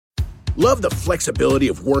Love the flexibility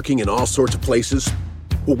of working in all sorts of places?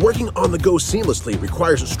 Well, working on the go seamlessly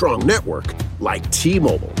requires a strong network like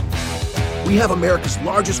T-Mobile. We have America's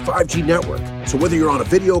largest 5G network, so whether you're on a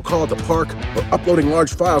video call at the park or uploading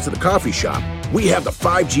large files at the coffee shop, we have the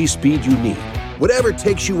 5G speed you need. Whatever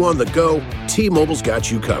takes you on the go, T-Mobile's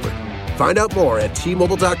got you covered. Find out more at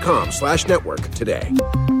T-Mobile.com/network today.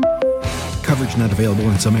 Coverage not available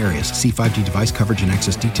in some areas. See 5G device coverage and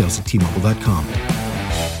access details at T-Mobile.com.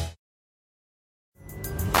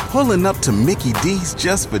 Pulling up to Mickey D's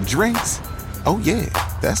just for drinks? Oh yeah,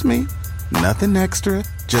 that's me. Nothing extra,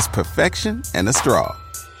 just perfection and a straw.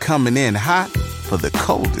 Coming in hot for the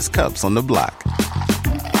coldest cups on the block.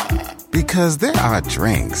 Because there are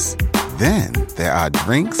drinks. Then there are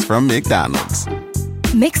drinks from McDonald's.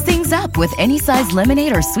 Mix things up with any size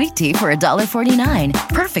lemonade or sweet tea for $1.49.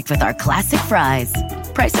 Perfect with our classic fries.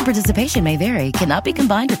 Price and participation may vary. Cannot be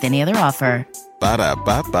combined with any other offer.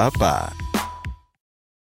 Ba-da-ba-ba-ba.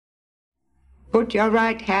 Put your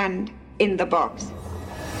right hand in the box.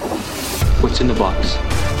 What's in the box?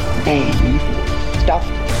 Then stop.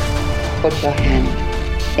 Put your hand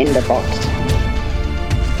in the box.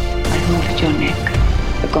 I move at your neck.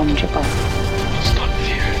 The gums are off. It's not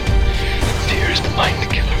fear. Fear is the mind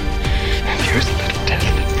killer. And fear is the little death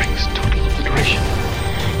that brings total obliteration.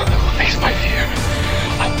 I will face my fear.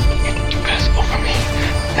 I will make it to pass over me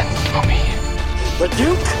and through me. The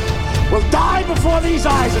Duke will die before these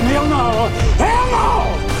eyes, and he'll know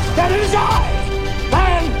that it is I,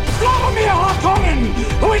 and Vladimir Harkonnen,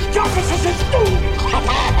 who encompasses his doom.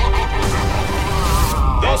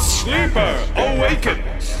 The Sleeper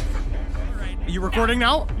awakens. Are you recording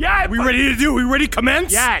now? Yeah. We ready to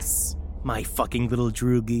commence? Yes. My fucking little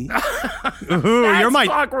droogie. You're my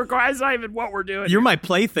clockwork. That's not even what we're doing. You're my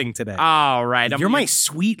plaything today. All right. You're my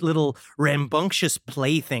sweet little rambunctious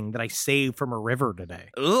plaything that I saved from a river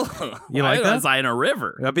today. Ugh. You like that? Was I in a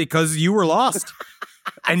river? Yeah, because you were lost.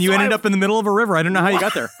 And you ended up in the middle of a river. I don't know how you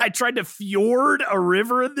got there. I tried to fjord a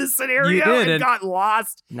river in this scenario You did, and got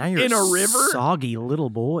lost now you're in a river. Soggy little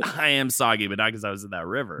boy. I am soggy, but not because I was in that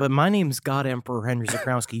river. But my name's God Emperor Henry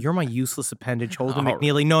Zakrowski. You're my useless appendage, Holden Oh.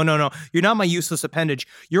 McNeely. No. You're not my useless appendage.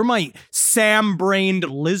 You're my Sam-brained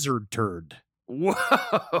lizard turd. Whoa.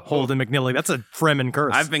 Holden McNeely. That's a Fremen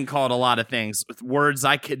curse. I've been called a lot of things with words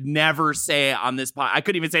I could never say on this podcast. I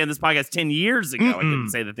couldn't even say on this podcast 10 years ago. I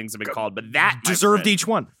couldn't say the things I've been called, but that deserved each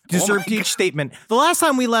one. Deserved each statement. The last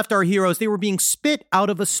time we left our heroes, they were being spit out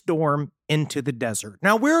of a storm into the desert.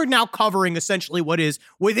 Now, we're now covering essentially what is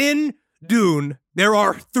within Dune. There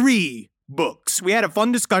are 3 books. We had a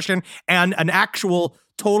fun discussion and an actual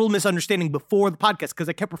total misunderstanding before the podcast because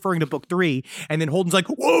I kept referring to book 3, and then Holden's like,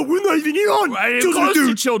 "Whoa, we're not even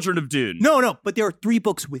on Children of Dune." No, but there are 3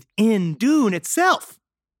 books within Dune itself.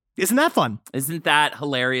 Isn't that fun? Isn't that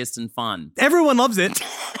hilarious and fun? Everyone loves it.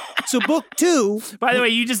 So book 2. By the way,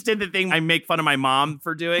 you just did the thing I make fun of my mom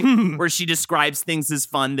for doing, where she describes things as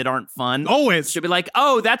fun that aren't fun. Always. She'll be like,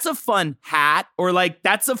 "Oh, that's a fun hat," or like,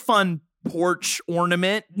 "That's a fun porch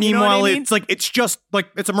ornament." Meanwhile, it's just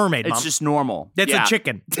like it's a mermaid. It's Mom. just normal. That's a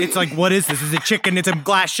chicken. It's like, what is this? Is it chicken? It's a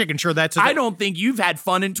glass chicken. Sure, that's. I don't think you've had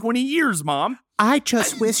fun in 20 years, Mom. I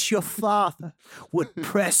just wish your father would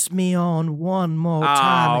press me on one more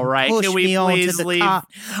time. All right, can we please leave? I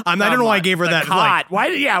don't know why I gave her that. Cot. Why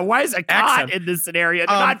is a cot accent in this scenario?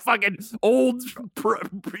 They're not fucking old,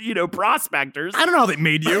 prospectors. I don't know how they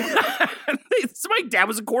made you. My dad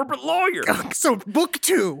was a corporate lawyer. So book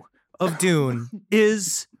 2 of Dune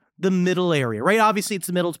is the middle area, right? Obviously, it's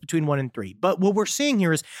the middle. It's between 1 and 3. But what we're seeing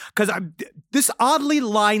here is, because this oddly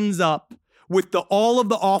lines up with all of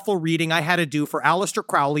the awful reading I had to do for Aleister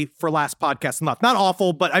Crowley for last podcast. Not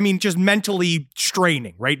awful, but I mean, just mentally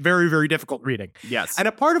straining, right? Very, very difficult reading. Yes. And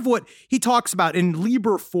a part of what he talks about in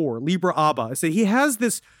Liber 4, Liber Abba, is that he has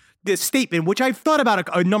this statement, which I've thought about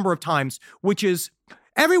a number of times, which is,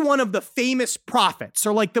 every one of the famous prophets,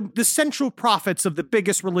 or like the central prophets of the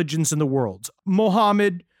biggest religions in the world,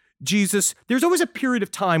 Muhammad, Jesus, there's always a period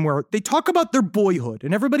of time where they talk about their boyhood,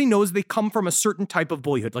 and everybody knows they come from a certain type of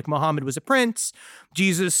boyhood. Like Muhammad was a prince,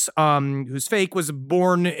 Jesus, who's fake, was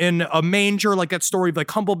born in a manger, like that story of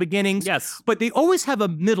like humble beginnings. Yes. But they always have a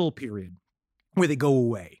middle period where they go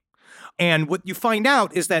away. And what you find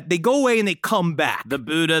out is that they go away and they come back. The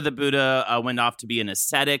Buddha went off to be an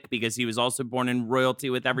ascetic because he was also born in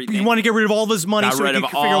royalty with everything. He wanted to get rid of all of his money so he could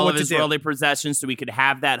figure out what to do. Worldly possessions so we could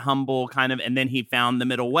have that humble kind of, and then he found the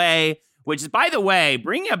middle way, which is, by the way,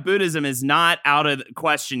 bringing up Buddhism is not out of the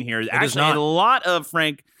question here. Actually, a lot of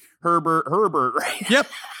Frank Herbert, right? Yep.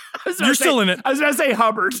 You're still in it. I was going to say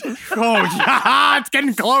Hubbard. Oh, yeah, it's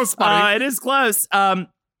getting close, buddy. It is close.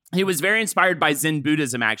 He was very inspired by Zen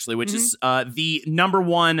Buddhism, actually, which is the number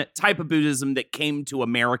one type of Buddhism that came to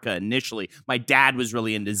America initially. My dad was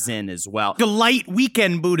really into Zen as well. The light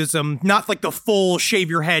weekend Buddhism, not like the full shave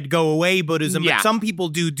your head, go away Buddhism, but some people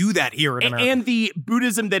do that here in America. And the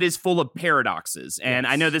Buddhism that is full of paradoxes. And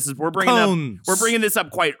I know we're bringing this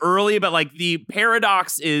up quite early, but like the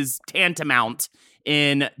paradox is tantamount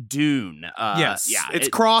in Dune. It's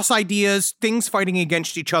cross ideas, things fighting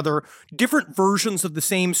against each other, different versions of the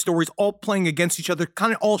same stories, all playing against each other,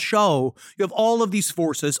 kind of all show you have all of these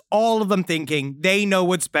forces, all of them thinking they know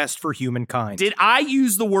what's best for humankind. Did I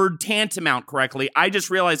use the word tantamount correctly? I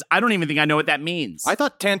just realized I don't even think I know what that means. I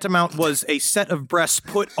thought tantamount was a set of breasts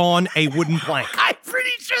put on a wooden plank. I'm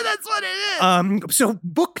pretty sure that's what it is. So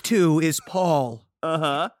book 2 is Paul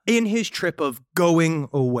in his trip of going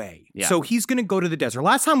away. Yeah. So he's going to go to the desert.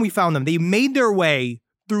 Last time we found them, they made their way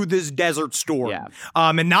through this desert storm. Yeah.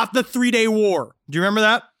 And not the 3-day war. Do you remember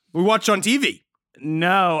that? We watched on TV.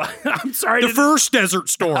 No, I'm sorry. The first Desert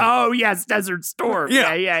Storm. Oh, yes, Desert Storm.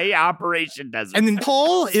 Yeah, Operation Desert And then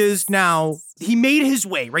Paul is now, he made his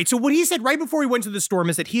way, right? So what he said right before he went to the storm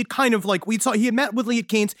is that he had kind of like, he had met with Lee at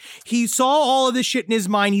Keynes. He saw all of this shit in his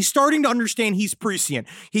mind. He's starting to understand he's prescient.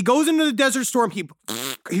 He goes into the Desert Storm. He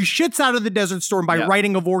shits out of the Desert Storm by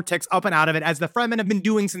riding a vortex up and out of it, as the Fremen have been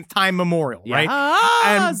doing since time memorial, right?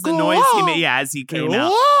 And the noise he made, as he came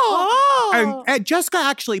out. And Jessica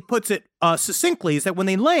actually puts it succinctly, is that when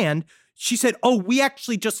they land, she said, we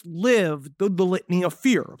actually just lived the litany of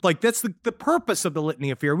fear. Like, that's the purpose of the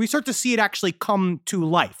litany of fear. We start to see it actually come to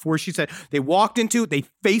life, where she said they walked into it, they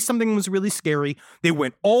faced something that was really scary, they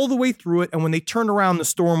went all the way through it, and when they turned around, the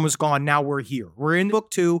storm was gone. Now we're here. We're in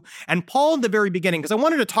book 2, and Paul in the very beginning, because I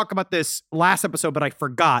wanted to talk about this last episode, but I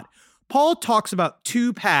forgot. Paul talks about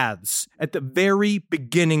 2 paths at the very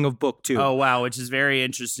beginning of book 2. Oh, wow, which is very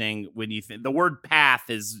interesting when you think the word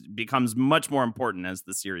path becomes much more important as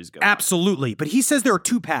the series goes. Absolutely. But he says there are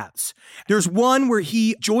 2 paths. There's one where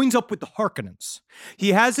he joins up with the Harkonnens. He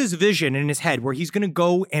has his vision in his head where he's going to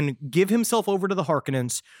go and give himself over to the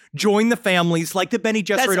Harkonnens, join the families like the Bene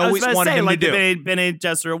Gesserit always wanted him to do. Like the Bene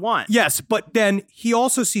Gesserit want. Yes, but then he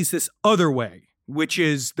also sees this other way, which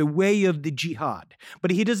is the way of the jihad.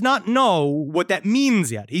 But he does not know what that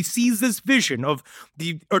means yet. He sees this vision of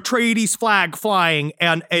the Atreides flag flying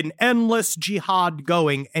and an endless jihad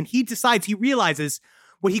going, and he realizes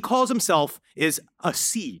what he calls himself is a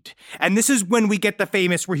seed. And this is when we get the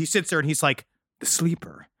famous where he sits there and he's like, the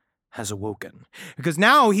sleeper has awoken. Because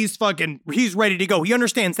now he's ready to go. He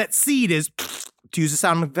understands that seed is, to use the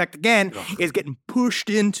sound effect again, is getting pushed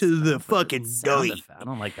into the fucking belly. I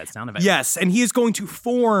don't like that sound effect. Yes, and he is going to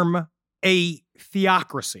form a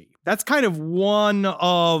theocracy. That's kind of one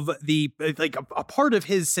of the, like, a part of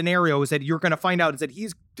his scenario is that you're going to find out is that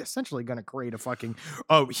he's essentially going to create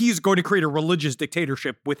he's going to create a religious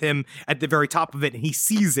dictatorship with him at the very top of it, and he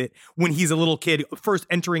sees it when he's a little kid first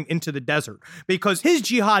entering into the desert, because his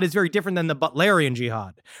jihad is very different than the Butlerian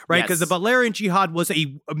jihad, right? Because the Butlerian jihad was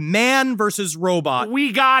a man versus robot.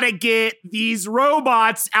 We gotta get these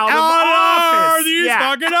robots out of the office. These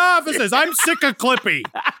fucking offices. I'm sick of Clippy.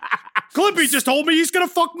 Clippy just told me he's gonna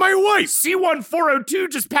fuck my wife. C-1402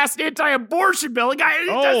 just passed an anti-abortion bill.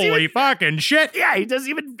 Holy fucking shit. Yeah, he doesn't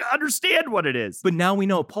even understand what it is. But now we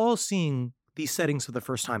know Paul's seeing these settings for the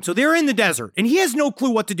first time. So they're in the desert, and he has no clue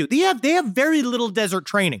what to do. They have very little desert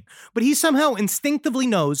training, but he somehow instinctively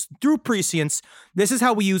knows through prescience, this is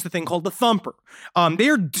how we use the thing called the thumper.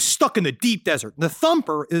 They're stuck in the deep desert. The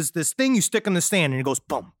thumper is this thing you stick in the sand, and it goes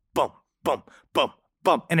bum, bum, bum, bum,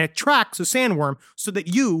 bump, and it tracks a sandworm so that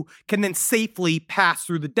you can then safely pass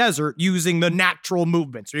through the desert using the natural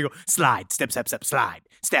movements. So you go slide, step, step, step, slide,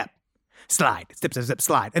 step, slide, step, step, step,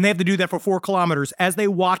 slide. And they have to do that for 4 kilometers as they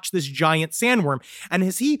watch this giant sandworm. And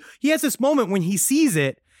he has this moment when he sees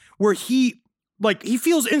it where he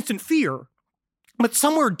feels instant fear, but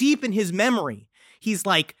somewhere deep in his memory, he's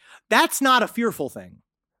like, that's not a fearful thing.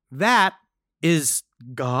 That is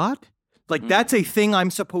God. Like, that's a thing I'm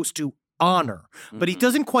supposed to honor, but he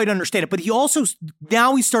doesn't quite understand it. But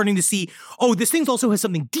now he's starting to see, this thing also has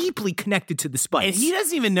something deeply connected to the spice. And he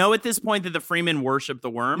doesn't even know at this point that the Freemen worship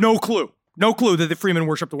the worm. No clue. No clue that the Freemen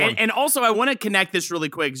worship the worm. And also, I want to connect this really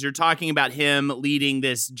quick because you're talking about him leading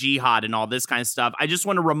this jihad and all this kind of stuff. I just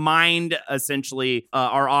want to remind, essentially,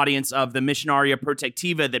 our audience of the Missionaria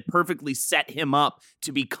Protectiva that perfectly set him up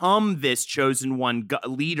to become this chosen one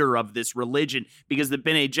leader of this religion, because the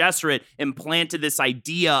Bene Gesserit implanted this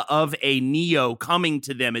idea of a Neo coming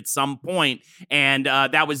to them at some point, and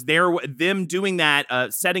that was them doing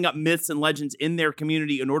that, setting up myths and legends in their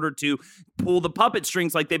community in order to pull the puppet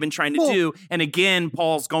strings like they've been trying to do. And again,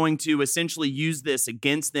 Paul's going to essentially use this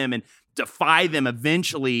against them and defy them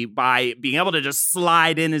eventually by being able to just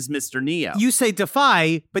slide in as Mr. Neo. You say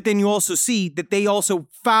defy, but then you also see that they also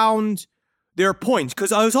found their points.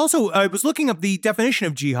 Because I was looking up the definition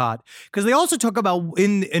of jihad, because they also talk about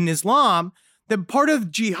in Islam, that part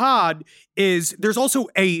of jihad is there's also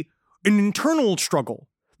an internal struggle.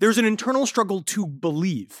 There's an internal struggle to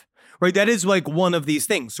believe, right? That is like one of these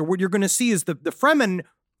things. So what you're going to see is the Fremen,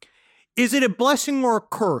 is it a blessing or a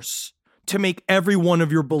curse to make every one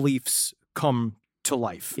of your beliefs come to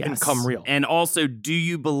life and come real? And also, do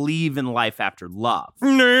you believe in life after love?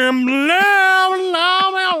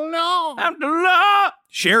 After love.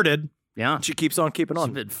 Cher did. Yeah. She keeps on keeping on.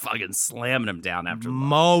 She's been fucking slamming him down after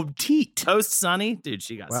Moteet. Toast Sunny? Dude,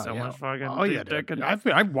 she got so much fucking... Oh, yeah, dude.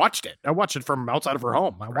 I watched it. I watched it from outside of her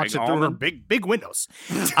home. I watched it through her big windows.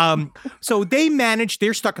 So they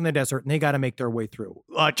they're stuck in the desert, and they got to make their way through.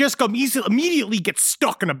 Jessica immediately gets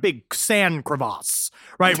stuck in a big sand crevasse,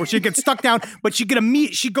 right? Where she gets stuck down, but she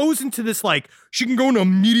goes into this, like, she can go into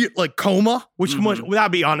immediate, like, coma, which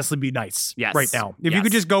that'd be honestly be nice right now. If you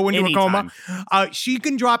could just go into a coma. She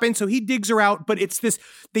can drop in, so he digs her out, but it's this,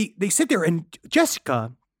 they sit there, and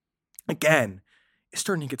Jessica, again, is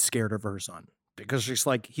starting to get scared of her son, because she's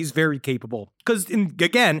like, he's very capable. Because,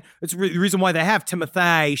 again, it's the reason why they have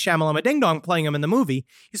Timothée Chalamet Ding Dong playing him in the movie.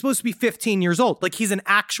 He's supposed to be 15 years old. Like, he's an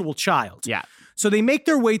actual child. Yeah. So they make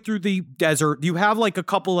their way through the desert. You have like a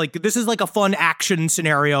couple, like, this is like a fun action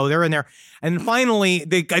scenario. They're in there. And finally,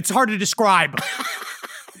 it's hard to describe.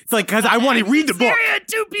 It's like, because I want to read the book.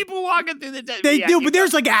 Two people walking through the desert. They do, but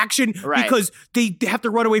there's like action because they have to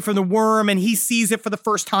run away from the worm, and he sees it for the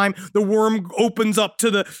first time. The worm opens up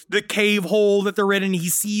to the cave hole that they're in, and he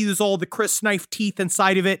sees all the Chris knife teeth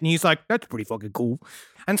inside of it, and he's like, that's pretty fucking cool.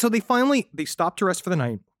 And so they stop to rest for the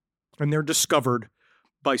night, and they're discovered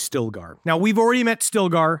by Stilgar. Now, we've already met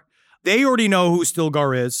Stilgar. They already know who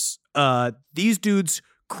Stilgar is. These dudes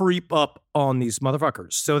creep up on these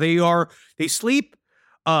motherfuckers. So they sleep,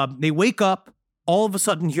 they wake up, all of a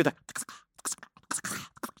sudden hear the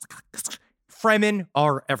Fremen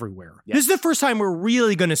are everywhere. Yes. This is the first time we're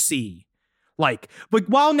really going to see, like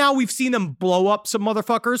while now we've seen them blow up some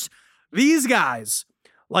motherfuckers, these guys,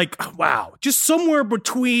 like, wow, just somewhere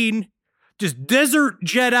between just desert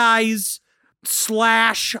Jedis /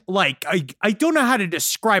 like, I don't know how to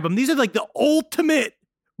describe them. These are like the ultimate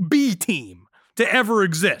B team to ever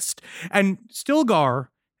exist. And Stilgar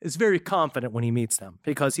is very confident when he meets them,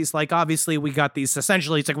 because he's like, obviously we got these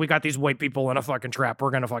white people in a fucking trap.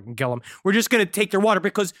 We're going to fucking kill them. We're just going to take their water,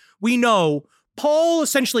 because we know Paul,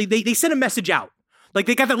 essentially, they sent a message out. Like,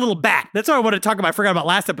 they got that little bat. That's what I wanted to talk about. I forgot about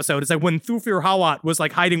last episode. It's like when Thufir Hawat was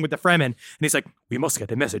like hiding with the Fremen, and he's like, we must get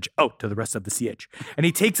the message out to the rest of the siege. And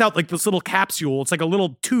he takes out like this little capsule. It's like a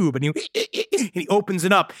little tube, and he opens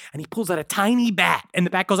it up, and he pulls out a tiny bat, and the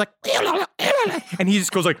bat goes like, and he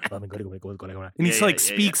just goes like, and he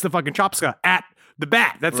speaks the fucking Chopska at the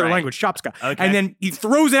bat. That's their language, Chopska. Okay. And then he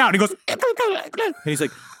throws it out, and he goes, and he's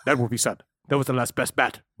like, that will be said. That was the last best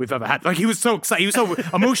bat we've ever had. Like, he was so excited. He was so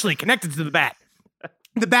emotionally connected to the bat.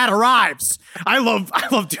 The bat arrives. I love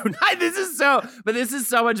Dune. This is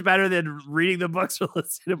so much better than reading the books or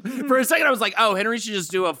listening to them. For a second, I was like, oh, Henry should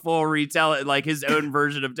just do a full retell, like his own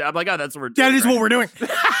version of. I'm like, oh, that's what we're doing. That is what we're doing.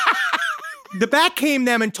 The bat came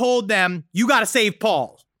them and told them, you got to save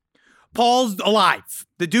Paul. Paul's alive.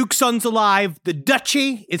 The Duke's son's alive. The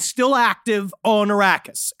duchy is still active on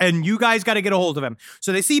Arrakis, and you guys got to get a hold of him.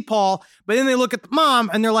 So they see Paul, but then they look at the mom,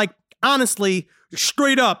 and they're like, honestly,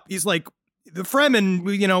 straight up, he's like, the Fremen,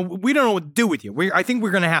 we don't know what to do with you. I think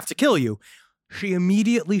we're going to have to kill you. She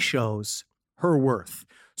immediately shows her worth.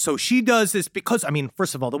 So she does this because,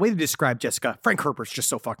 first of all, the way they describe Jessica, Frank Herbert's just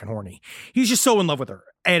so fucking horny. He's just so in love with her.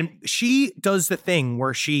 And she does the thing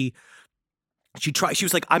where she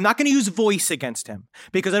was like, I'm not going to use voice against him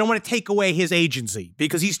because I don't want to take away his agency,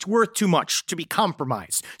 because he's worth too much to be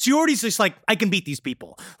compromised. So you already just like, I can beat these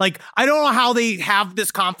people. Like, I don't know how they have this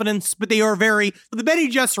confidence, but they are the Bene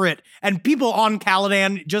Gesserit and people on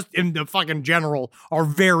Caladan, just in the fucking general, are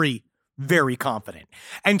very, very confident.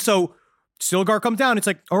 And so Stilgar comes down. It's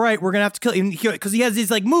like, all right, we're going to have to kill him, because he has these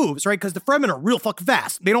like moves, right? Because the Fremen are real fucking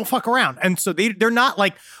fast. They don't fuck around. And so they're not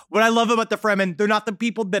like, what I love about the Fremen, they're not the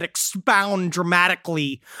people that expound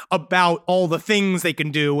dramatically about all the things they can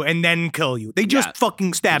do and then kill you. They just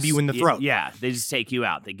fucking stab you in the throat. Yeah, they just take you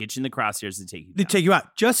out. They get you in the crosshairs and take you out. They take you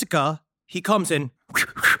out. Jessica, he comes in,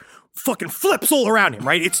 fucking flips all around him,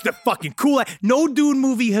 right? It's the fucking cool. No Dune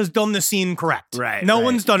movie has done the scene correct. Right. No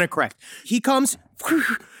one's done it correct. He comes,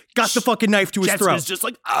 got the fucking knife to his throat. Jessica's just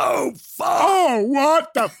like, oh, fuck. Oh,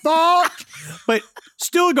 what the fuck? But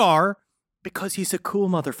Stilgar, because he's a cool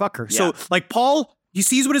motherfucker. So, like, Paul, he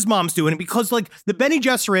sees what his mom's doing, and because, like, the Bene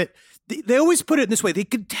Gesserit, they always put it in this way. They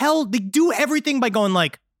could tell, they do everything by going,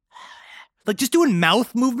 like just doing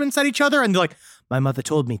mouth movements at each other, and they're like, my mother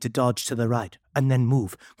told me to dodge to the right and then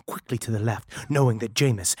move quickly to the left, knowing that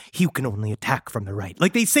Jameis, he can only attack from the right.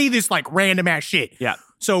 Like, they say this, like, random-ass shit. Yeah.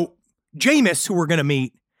 So, Jameis, who we're going to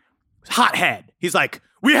meet, hothead. He's like,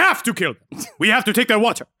 we have to kill them. We have to take their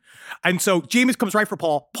water. And so, Jameis comes right for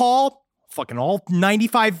Paul. Paul, fucking all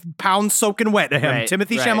 95 pounds soaking wet to him. Right,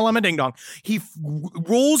 Timothy Chalamet Ding Dong. He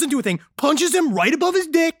rolls into a thing, punches him right above his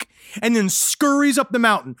dick, and then scurries up the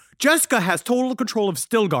mountain. Jessica has total control of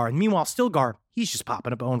Stilgar, and meanwhile, Stilgar, he's just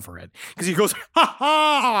popping a bone for it. Because he goes, ha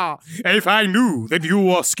ha! If I knew that you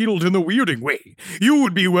were skilled in the weirding way, you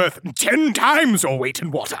would be worth 10 times your weight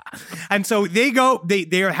in water. And so they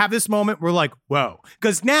have this moment where like, whoa.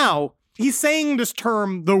 Because now, he's saying this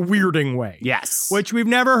term, the weirding way. Yes. Which we've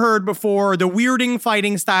never heard before. The weirding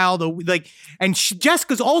fighting style.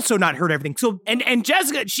 Jessica's also not heard everything. So and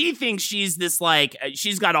Jessica, she thinks she's this like,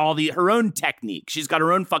 she's got all her own technique. She's got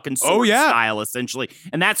her own fucking sword style, essentially.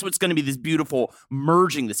 And that's what's going to be this beautiful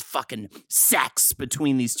merging, this fucking sex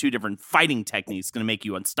between these two different fighting techniques going to make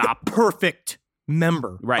you unstoppable. The perfect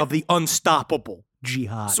member of the unstoppable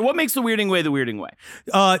jihad. So what makes the weirding way the weirding way?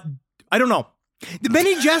 I don't know. The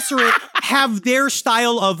Bene Gesserit have their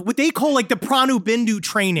style of what they call like the Pranu Bindu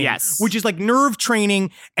training, which is like nerve training,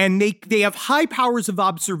 and they have high powers of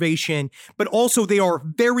observation, but also they are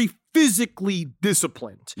very physically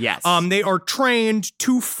disciplined. Yes. They are trained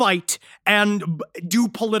to fight and do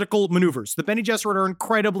political maneuvers. The Bene Gesserit are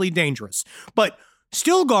incredibly dangerous, but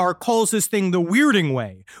Stilgar calls this thing the weirding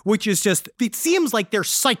way, which is just, it seems like they're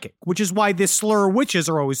psychic, which is why this slur witches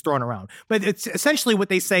are always thrown around. But it's essentially what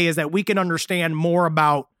they say is that we can understand more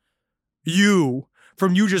about you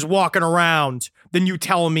from you just walking around than you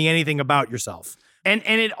telling me anything about yourself. And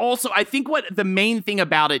it also, I think what the main thing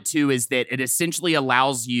about it too is that it essentially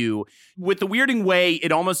allows you, with the weirding way,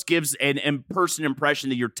 it almost gives an in-person impression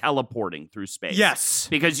that you're teleporting through space. Yes.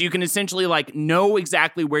 Because you can essentially like know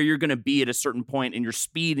exactly where you're going to be at a certain point, and your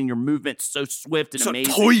speed and your movement's so swift and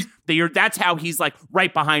amazing that that's how he's like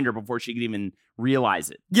right behind her before she can even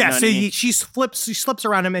realize it. Yeah, so she slips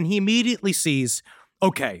around him, and he immediately sees,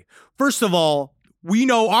 okay, first of all, we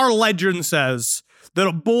know our legend says that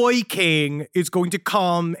a boy king is going to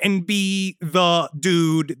come and be the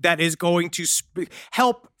dude that is going to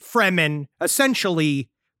help Fremen essentially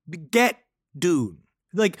get Dune.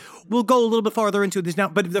 Like, we'll go a little bit farther into this now,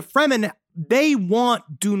 but the Fremen, they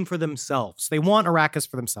want Dune for themselves. They want Arrakis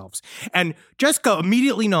for themselves. And Jessica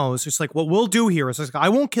immediately knows, it's like, what we'll do here is, like, I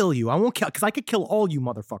won't kill you. I won't kill, because I could kill all you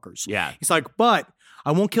motherfuckers. Yeah. He's like, but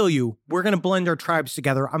I won't kill you. We're going to blend our tribes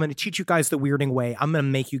together. I'm going to teach you guys the weirding way. I'm going to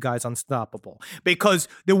make you guys unstoppable. Because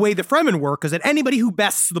the way the Fremen work is that anybody who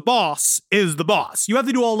bests the boss is the boss. You have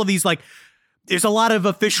to do all of these, like, there's a lot of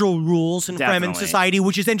official rules in Fremen society,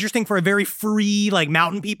 which is interesting for a very free, like,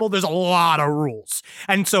 mountain people. There's a lot of rules.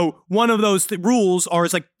 And so one of those rules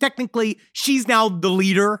is, like, technically, she's now the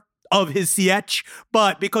leader of his sietch,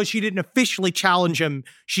 but because she didn't officially challenge him,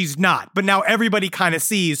 she's not. But now everybody kind of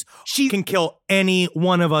sees she can kill any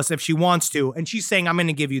one of us if she wants to, and she's saying, I'm going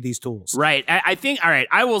to give you these tools. Right. I think, all right,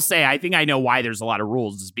 I will say, I think I know why there's a lot of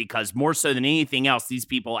rules, is because more so than anything else, these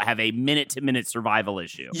people have a minute-to-minute survival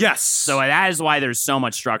issue. Yes. So that is why there's so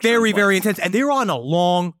much structure. Very, very intense, and they're on a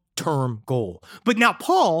long-term goal. But now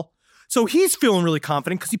Paul, so he's feeling really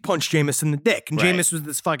confident because he punched Jameis in the dick. And Jameis was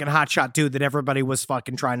this fucking hotshot dude that everybody was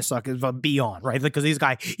fucking trying to suck his bee on, right? Because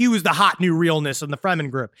he was the hot new realness in the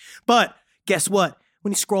Fremen group. But guess what?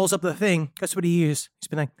 When he scrolls up the thing, guess what he hears? He's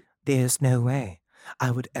been like, there's no way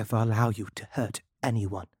I would ever allow you to hurt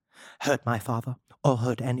anyone. Hurt my father or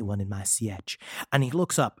hurt anyone in my sietch. And he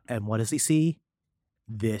looks up, and what does he see?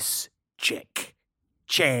 This chick.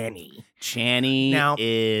 Chani now,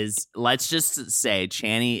 is, let's just say,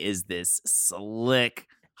 Chani is this slick,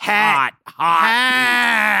 hot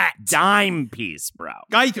dime piece, bro.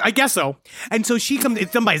 I guess so. And so she comes,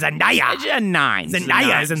 it's done by Zendaya. It's a 9.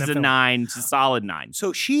 Zendaya is in the film. 9. It's a solid 9.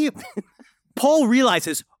 So Paul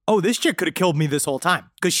realizes, oh, this chick could have killed me this whole time.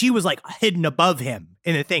 Because she was like hidden above him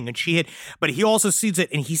in a thing. And but he also sees it,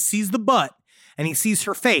 and he sees the butt, and he sees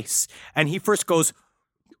her face. And he first goes,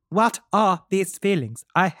 what are these feelings?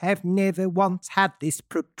 I have never once had this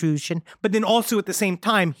protrusion. But then also at the same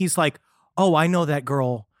time, he's like, oh, I know that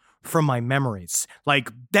girl from my memories.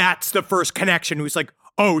 Like, that's the first connection. He's like,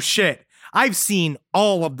 oh shit, I've seen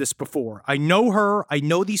all of this before. I know her, I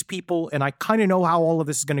know these people, and I kind of know how all of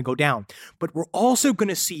this is going to go down. But we're also going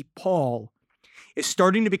to see Paul is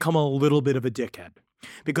starting to become a little bit of a dickhead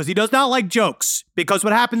because he does not like jokes. Because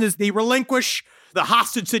what happens is they relinquish the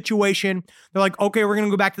hostage situation. They're like, okay, we're going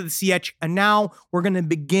to go back to the CH, and now we're going to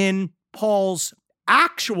begin Paul's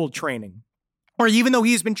actual training. Or even though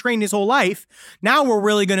he's been trained his whole life, now we're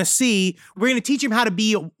really going to teach him how to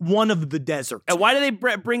be one of the desert. And why do they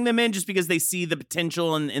bring them in? Just because they see the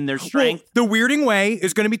potential in their strength? Well, the Weirding Way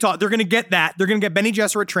is going to be taught. They're going to get that. They're going to get Bene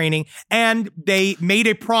Gesserit training, and they made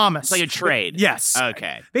a promise. It's like a trade. Yes.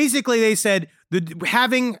 Okay. Basically, they said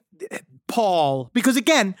having Paul, because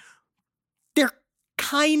again, they're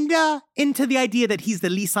kind of into the idea that he's the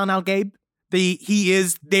Lisan al-Gaib. He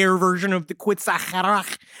is their version of the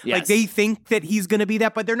Quetzalcoatl. Yes. Like they think that he's going to be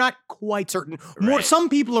that, but they're not quite certain. Some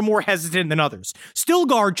people are more hesitant than others.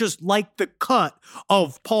 Stilgar just liked the cut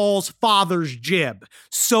of Paul's father's jib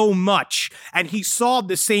so much, and he saw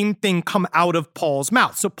the same thing come out of Paul's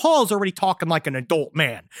mouth. So Paul's already talking like an adult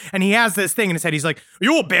man, and he has this thing in his head. He's like,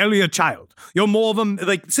 "You're barely a child. You're more of a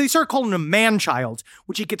like." So they start calling him man-child,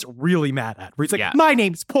 which he gets really mad at. Where he's like, "My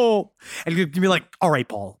name's Paul," and he'd be like, "All right,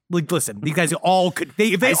 Paul. Like, listen, these guys all could.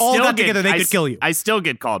 If they all got together, they could kill you." I still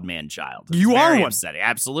get called man-child. You are one. Upsetting.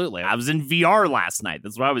 Absolutely. I was in VR last night.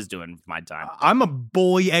 That's what I was doing with my time. I'm a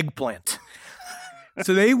boy eggplant.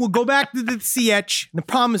 So they will go back to the CH. The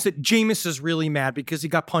problem is that Jameis is really mad because he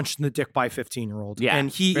got punched in the dick by a 15-year-old. Yeah, and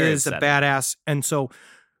he is a badass. And so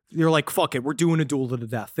they're like, fuck it, we're doing a duel to the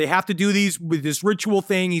death. They have to do these with this ritual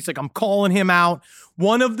thing. He's like, I'm calling him out.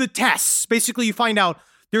 One of the tests, basically you find out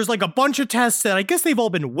there's like a bunch of tests that I guess they've all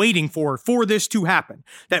been waiting for this to happen.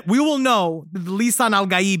 That we will know that the Lisan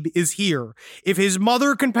al-Gaib is here if his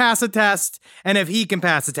mother can pass a test and if he can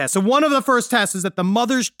pass a test. So one of the first tests is that the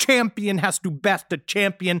mother's champion has to best the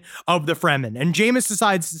champion of the Fremen. And Jameis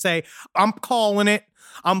decides to say, I'm calling it.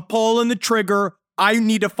 I'm pulling the trigger. I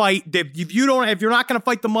need to fight. If you're not going to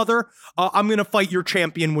fight the mother, I'm going to fight your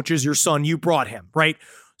champion, which is your son. You brought him, right?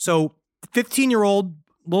 So 15-year-old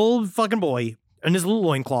little fucking boy and his little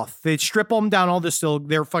loincloth. They strip him down all this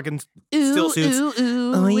their fucking still suits.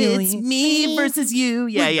 It's me versus you.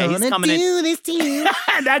 Yeah, he's coming in. This to you.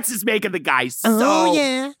 And that's just making the guy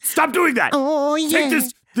so... Stop doing that. Take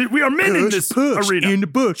this. We are men in this arena. In the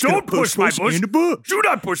bush. Don't push my bush. In the bush. Do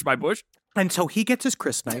not push my bush. And so he gets his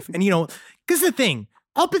crysknife. And, because the thing,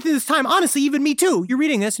 up until this time, honestly, even me too, you're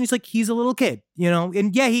reading this and he's like, he's a little kid,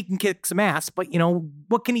 and yeah, he can kick some ass, but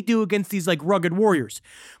what can he do against these like rugged warriors?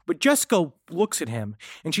 But Jessica looks at him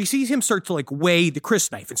and she sees him start to like weigh the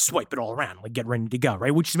crysknife and swipe it all around, like get ready to go,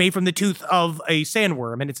 right? Which is made from the tooth of a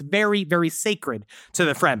sandworm. And it's very, very sacred to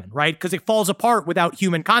the Fremen, right? Because it falls apart without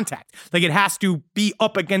human contact. Like it has to be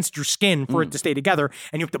up against your skin for it to stay together,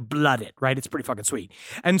 and you have to blood it, right? It's pretty fucking sweet.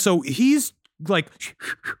 And so he's like,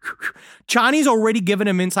 Chani's already given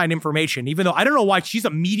him inside information, even though I don't know why she's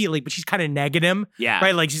kind of negging him. Yeah.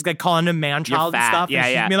 Right? Like she's like calling him man-child and stuff. Yeah, and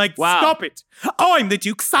she's yeah. be like, wow. Stop it. I'm the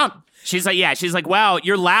Duke's son. She's like, wow,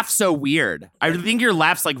 your laugh's so weird. I think your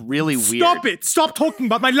laugh's like really weird. Stop it. Stop talking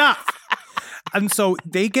about my laugh. And so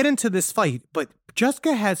they get into this fight, but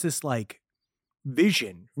Jessica has this like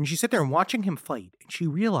vision. And she sits there and watching him fight, and she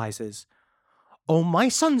realizes, oh, my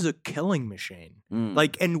son's a killing machine.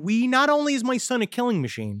 And not only is my son a killing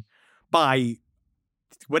machine, by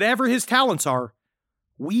whatever his talents are,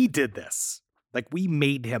 we did this. Like, we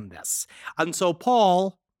made him this. And so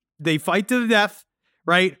Paul, they fight to the death,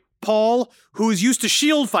 right? Paul, who is used to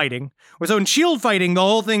shield fighting. So in shield fighting, the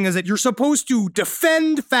whole thing is that you're supposed to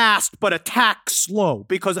defend fast but attack slow,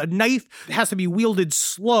 because a knife has to be wielded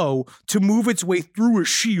slow to move its way through a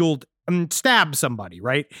shield and stab somebody,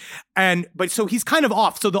 right? But so he's kind of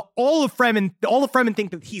off. So all the Fremen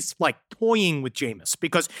think that he's like toying with Jameis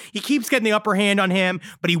because he keeps getting the upper hand on him,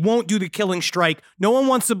 but he won't do the killing strike. No one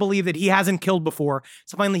wants to believe that he hasn't killed before.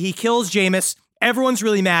 So finally he kills Jameis. Everyone's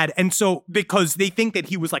really mad. And so because they think that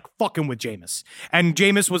he was like fucking with Jameis, and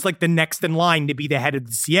Jameis was like the next in line to be the head of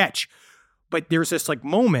the CH. But there's this like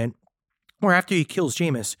moment where after he kills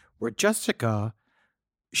Jameis, where Jessica,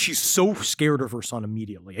 she's so scared of her son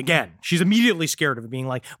immediately. Again, she's immediately scared of it being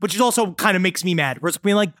like, but she also kind of makes me mad. Where it's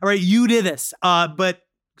being like, all right, you did this. But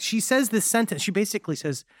she says this sentence. She basically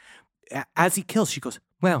says, as he kills, she goes,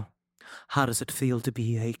 well, how does it feel to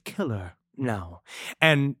be a killer now?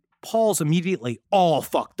 And Paul's immediately all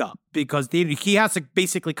fucked up because he has to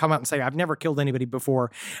basically come out and say, I've never killed anybody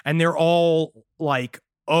before. And they're all like,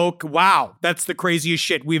 oh, wow, that's the craziest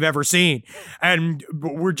shit we've ever seen. And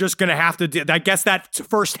we're just going to have to I guess that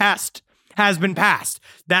first test has been passed,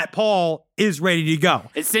 that Paul is ready to go.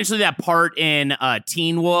 Essentially that part in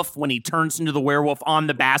Teen Wolf when he turns into the werewolf on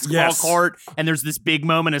the basketball court and there's this big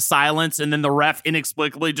moment of silence and then the ref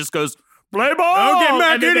inexplicably just goes, play ball!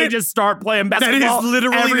 And then they just start playing basketball. That is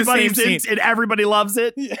literally the same scene. And everybody loves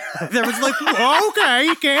it. There was like, okay,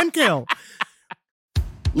 you can kill.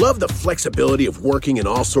 Love the flexibility of working in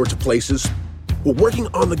all sorts of places? Well, working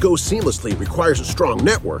on the go seamlessly requires a strong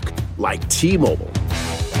network like T-Mobile.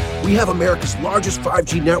 We have America's largest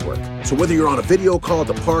 5G network, so whether you're on a video call at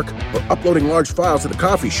the park or uploading large files at the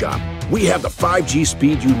coffee shop, we have the 5G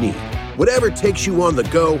speed you need. Whatever takes you on the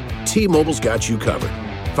go, T-Mobile's got you covered.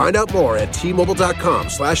 Find out more at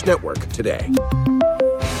T-Mobile.com/network today.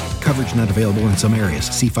 Coverage not available in some areas.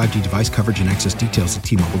 See 5G device coverage and access details at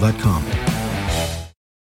T-Mobile.com.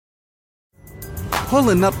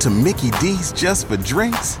 Pulling up to Mickey D's just for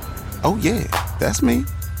drinks? Oh yeah, that's me.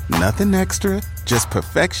 Nothing extra, just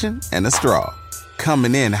perfection and a straw.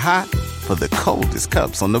 Coming in hot for the coldest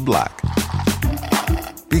cups on the block.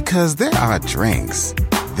 Because there are drinks.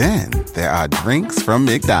 Then there are drinks from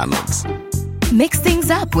McDonald's. Mix things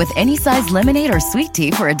up with any size lemonade or sweet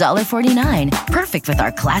tea for $1.49. Perfect with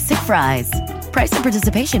our classic fries. Price and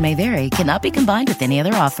participation may vary. Cannot be combined with any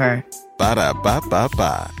other offer.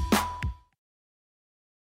 Ba-da-ba-ba-ba.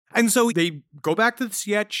 And so they go back to the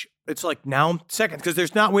sketch. It's like now seconds because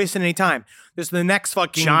there's not wasting any time. There's the next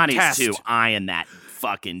fucking Johnny's test. too eyeing that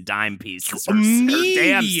fucking dime piece. Her Immediately.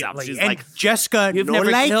 damn self. She's and like, Jessica, you've no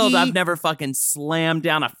never likey. killed. I've never fucking slammed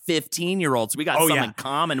down a 15-year-old. So we got something yeah. in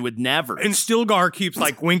common with never. And Stilgar keeps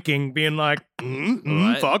like winking, being like,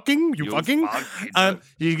 fucking, you fucking.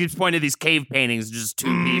 You just point to these cave paintings, just two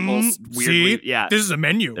people. Weirdly, See? Yeah. This is a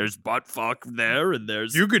menu. There's butt fuck there, and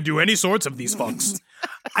there's. You could do any sorts of these fucks.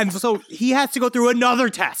 And so he has to go through another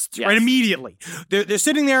test, right? Immediately. They're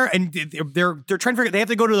sitting there and they're trying to figure. They have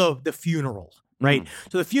to go to the funeral, right?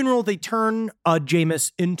 So the funeral, they turn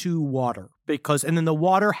Jameis into water and then the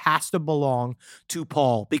water has to belong to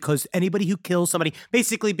Paul because anybody who kills somebody,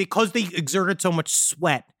 basically because they exerted so much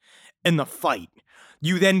sweat in the fight,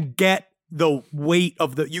 you then get the weight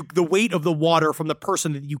of the water from the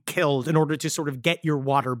person that you killed in order to sort of get your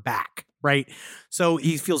water back. Right. So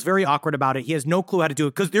he feels very awkward about it. He has no clue how to do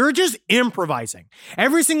it because they're just improvising.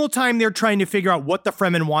 Every single time they're trying to figure out what the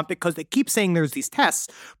Fremen want because they keep saying there's these tests,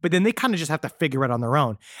 but then they kind of just have to figure it on their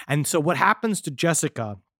own. And so what happens to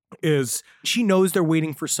Jessica is she knows they're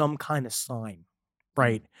waiting for some kind of sign.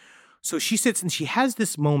 Right. So she sits and she has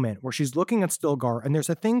this moment where she's looking at Stilgar and there's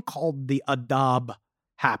a thing called the Adab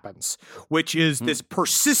happens, which is this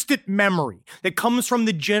persistent memory that comes from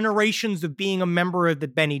the generations of being a member of the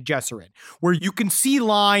Bene Gesserit, where you can see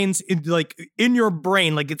lines in your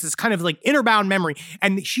brain, like it's this kind of like inner-bound memory.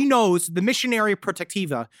 And she knows the missionary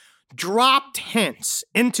Protectiva dropped hints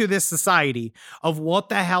into this society of what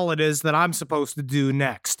the hell it is that I'm supposed to do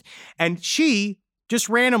next. And she just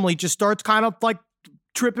randomly just starts kind of like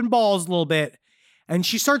tripping balls a little bit. And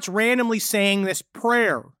she starts randomly saying this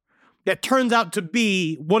prayer that turns out to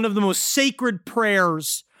be one of the most sacred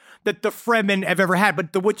prayers that the Fremen have ever had.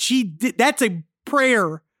 But what she did, that's a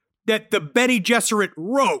prayer that the Bene Gesserit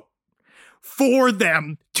wrote for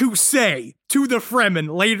them to say to the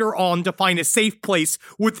Fremen later on to find a safe place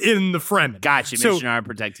within the Fremen. Gotcha, Missionary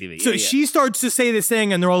Protectiva. So she starts to say this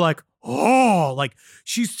thing and they're all like, oh, like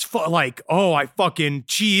she's like, oh,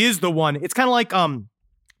 she is the one. It's kind of like,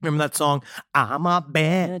 remember that song? I'm a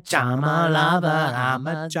bitch, I'm a lover, I'm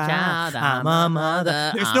a child, I'm a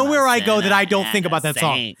mother. There's nowhere I go that I don't think about that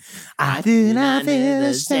song. I do not feel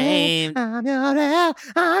the same. I'm your air,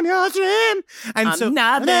 I'm your dream. And I'm so,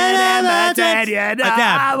 nothing ever dead yet.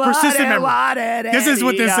 Persistent memory. This is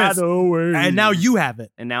what this is. And now you have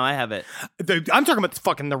it. And now I have it. I'm talking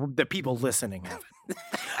about the people listening have it.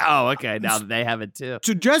 Oh, okay. Now they have it too.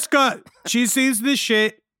 So Jessica, she sees this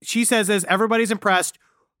shit. She says this. Everybody's impressed.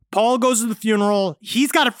 Paul goes to the funeral.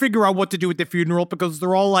 He's got to figure out what to do with the funeral because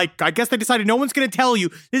they're all like, I guess they decided no one's going to tell you.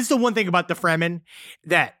 This is the one thing about the Fremen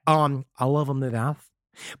that I love them to death,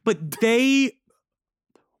 but they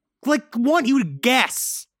want you to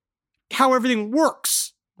guess how everything works.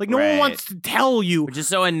 Like no one wants to tell you. Which is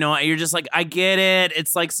so annoying. You're just like, I get it.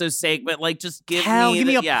 It's like so sick, but like just give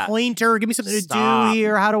me a pointer. Give me something to do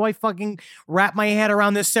here. How do I fucking wrap my head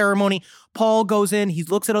around this ceremony? Paul goes in. He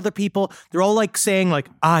looks at other people. They're all like saying like,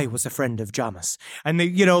 I was a friend of Jamis. And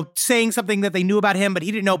they, saying something that they knew about him, but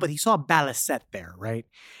he didn't know, but he saw Balisette there, right?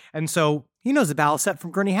 And so he knows a Balisette from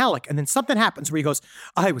Gurney Halleck. And then something happens where he goes,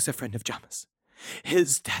 I was a friend of Jamis.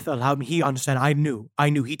 His death allowed me, he understand. I knew,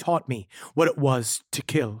 he taught me what it was to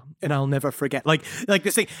kill, and I'll never forget. Like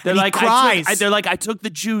this thing. They're like, cries. I took the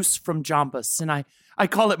juice from Jambus, and I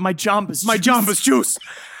call it my Jambas juice. My Jambas juice.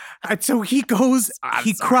 And so he goes,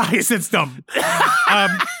 cries. It's dumb.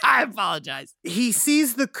 I apologize. He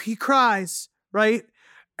cries, right?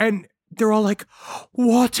 And they're all like,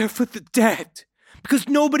 water for the dead. Because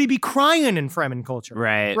nobody be crying in Fremen culture.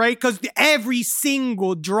 Right. Right? Because every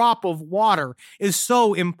single drop of water is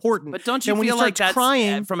so important. But don't you feel like that's,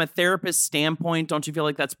 crying, from a therapist standpoint, don't you feel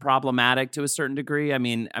like that's problematic to a certain degree? I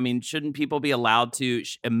mean, shouldn't people be allowed to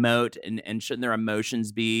emote and shouldn't their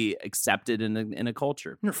emotions be accepted in a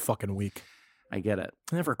culture? You're fucking weak. I get it.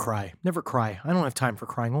 Never cry. Never cry. I don't have time for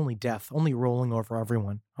crying. Only death. Only rolling over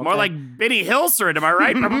everyone. Okay? More like Benny Hilserd, am I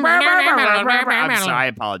right? I'm sorry. I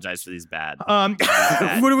apologize for these bad.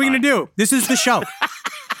 What are we going to do? This is the show.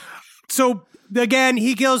 So, again,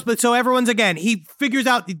 he kills, but so everyone's again. He figures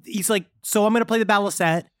out, he's like, so I'm going to play the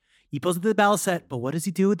balisette. He pulls up the balisette, but what does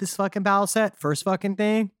he do with this fucking balisette? First fucking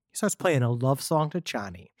thing, he starts playing a love song to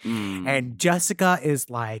Chani. And Jessica is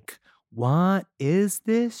like, what is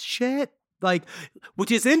this shit? Like, which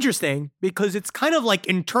is interesting because it's kind of like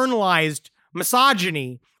internalized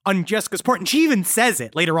misogyny on Jessica's part. And she even says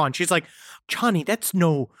it later on. She's like, Chani, that's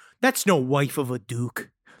no wife of a duke.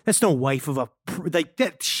 That's no wife of a, like,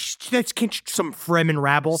 that's some Fremen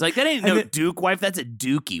rabble. It's like, that ain't no duke wife. That's a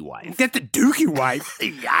dookie wife. That's a dookie wife.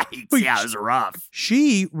 Yikes. Yeah, it was rough.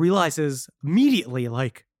 She realizes immediately,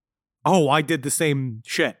 like, oh, I did the same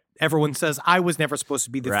shit. Everyone says I was never supposed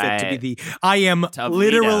to be the fit to be the. I am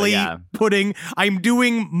literally I'm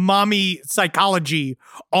doing mommy psychology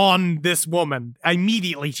on this woman.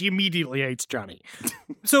 She immediately hates Johnny.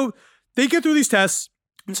 So they get through these tests.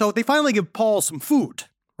 And so they finally give Paul some food,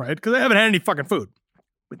 right? Because they haven't had any fucking food.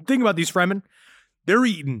 But think about these Fremen. They're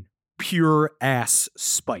eating pure ass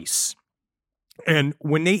spice. And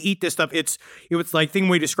when they eat this stuff, it was like, thing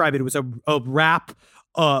we described it was a wrap,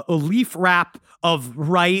 a leaf wrap of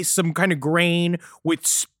rice, some kind of grain with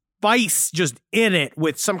spice just in it,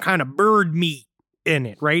 with some kind of bird meat in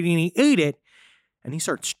it, right? And he ate it, and he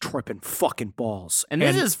starts tripping fucking balls. And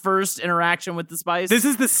this is his first interaction with the spice? This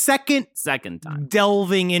is the second time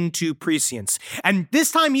delving into prescience. And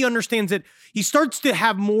this time he understands it. He starts to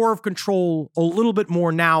have more of control a little bit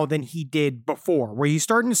more now than he did before, where he's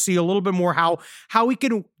starting to see a little bit more how he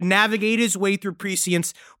can navigate his way through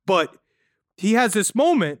prescience. But he has this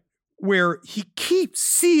moment where he keeps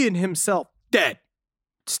seeing himself dead,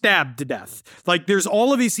 stabbed to death. Like, there's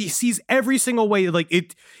all of these, he sees every single way. Like,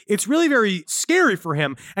 it's really very scary for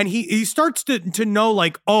him. And he starts to know,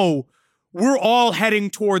 like, oh, we're all heading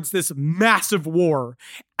towards this massive war.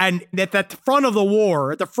 And at the front of the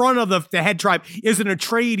war, at the front of the head tribe, is an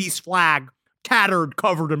Atreides flag, tattered,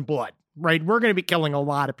 covered in blood. Right? We're going to be killing a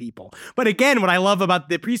lot of people. But again, what I love about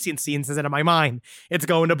the prescience scenes is that in my mind, it's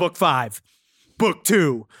going to book 5. Book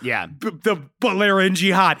 2. Yeah. The Balerian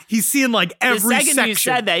Jihad. He's seeing like every section.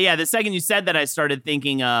 The second you said that, I started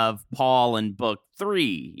thinking of Paul in book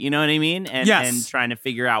 3. You know what I mean? And, and trying to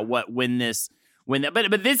figure out but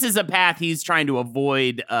this is a path he's trying to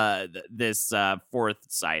avoid this fourth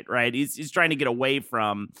site, right? He's trying to get away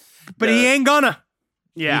from. But he ain't gonna.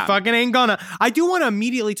 Yeah. He fucking ain't gonna. I do want to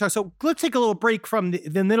immediately talk. So let's take a little break from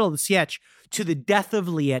the middle of the sketch to the death of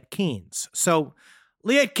Liet Kynes. So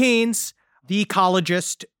Liet Kynes, the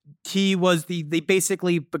ecologist, he was he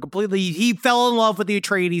fell in love with the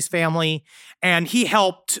Atreides family, and he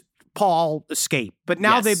helped Paul escape. But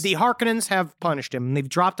now the Harkonnens have punished him, and they've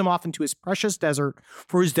dropped him off into his precious desert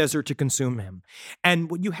for his desert to consume him.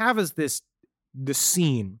 And what you have is this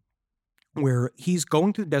scene where he's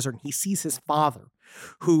going through the desert, and he sees his father,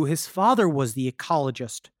 his father was the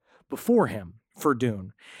ecologist before him for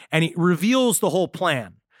Dune. And it reveals the whole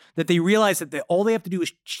plan. That they realize that all they have to do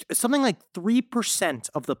is something like 3%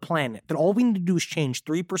 of the planet, that all we need to do is change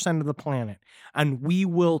 3% of the planet, and we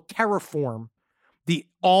will terraform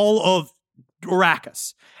all of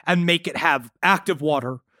Arrakis and make it have active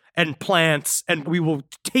water and plants, and we will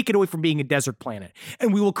take it away from being a desert planet.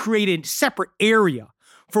 And we will create a separate area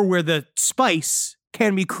for where the spice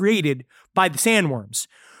can be created by the sandworms.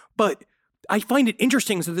 But I find it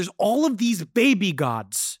interesting that there's all of these baby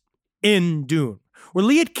gods in Dune, where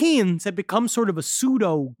Liet Kynes had become sort of a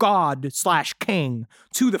pseudo-god/king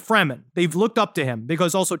to the Fremen. They've looked up to him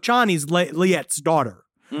because also Chani's Liet's daughter.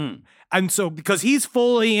 And so, because he's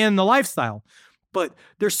fully in the lifestyle. But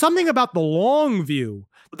there's something about the long view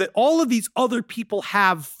that all of these other people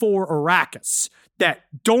have for Arrakis that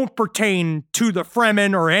don't pertain to the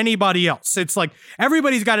Fremen or anybody else. It's like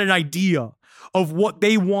everybody's got an idea of what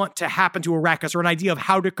they want to happen to Arrakis, or an idea of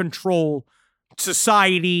how to control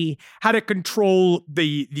society, how to control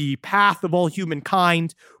the path of all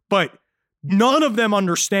humankind, but none of them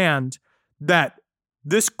understand that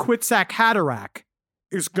this Kwisatz Haderach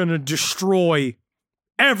is going to destroy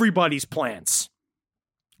everybody's plans.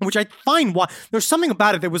 Which I find there's something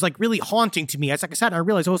about it that was like really haunting to me. As like I said, I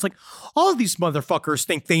realized I was like, all of these motherfuckers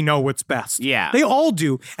think they know what's best. Yeah. They all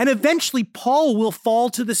do. And eventually Paul will fall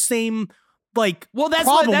to the same problem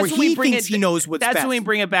where he thinks he knows what's best. That's when we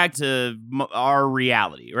bring it back to our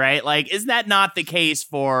reality, right? Like, is that not the case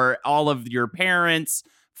for all of your parents,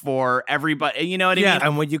 for everybody? You know what I mean? Yeah,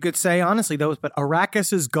 and what you could say, honestly, though, is but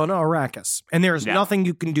Arrakis is gonna Arrakis. And there's nothing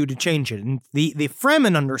you can do to change it. And the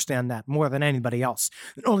Fremen understand that more than anybody else.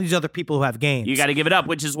 And all these other people who have games. You got to give it up,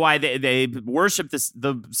 which is why they worship the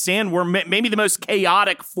sandworm, maybe the most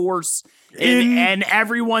chaotic force in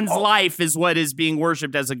everyone's life is what is being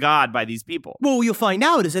worshipped as a god by these people. Well, what you'll find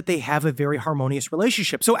out is that they have a very harmonious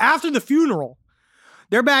relationship. So after the funeral,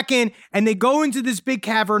 they're back in and they go into this big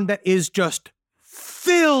cavern that is just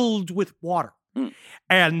filled with water.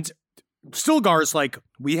 And Stilgar's like,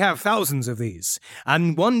 we have thousands of these.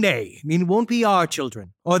 And one day, it won't be our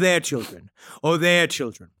children, or their children, or their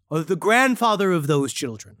children, or the grandfather of those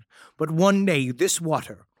children. But one day, this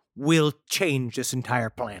water will change this entire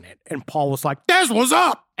planet. And Paul was like, that's what's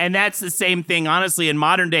up. And that's the same thing, honestly, in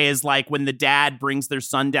modern day is like when the dad brings their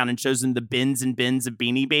son down and shows him the bins and bins of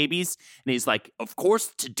Beanie Babies. And he's like, of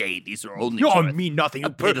course, today, these are only mean nothing.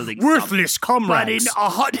 Worthless comrades.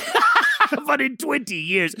 But in 20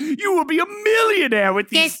 years, you will be a millionaire with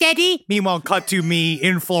these. Yes, Daddy. Meanwhile, cut to me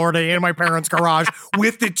in Florida in my parents' garage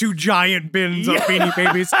with the 2 giant bins of Beanie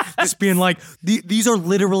Babies. Just being like, these are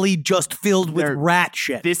literally just filled with rat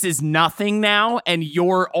shit. This is nothing now, and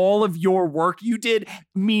all of your work you did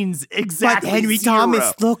means exactly But Henry zero.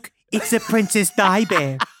 Thomas, look, it's a Princess Di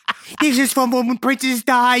bear. This is from when Princess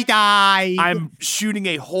Di died. I'm shooting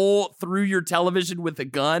a hole through your television with a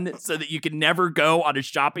gun so that you can never go on a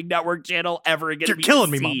shopping network channel ever again. You're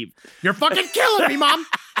killing me, Mom. You're fucking killing me, Mom.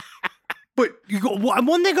 But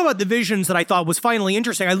one thing about the visions that I thought was finally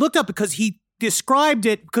interesting, I looked up because he described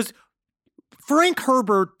it, because Frank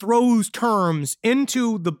Herbert throws terms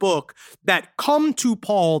into the book that come to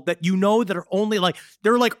Paul that that are only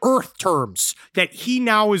they're like Earth terms that he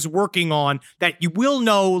now is working on, that you will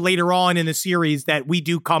know later on in the series that we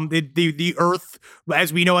do come, the Earth,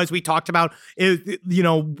 as we know, as we talked about,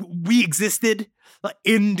 we existed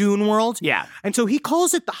in Dune World. Yeah. And so he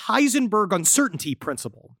calls it the Heisenberg uncertainty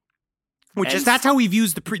principle. That's how he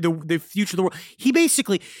views the future of the world. He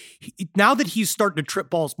basically, now that he's starting to trip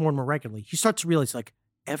balls more and more regularly, he starts to realize, like,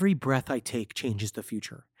 every breath I take changes the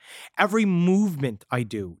future. Every movement I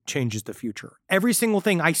do changes the future. Every single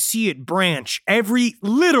thing, I see it branch.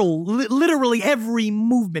 Literally every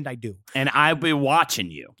movement I do. And I'll be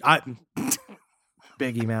watching you.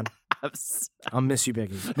 Biggie, man. I'll miss you,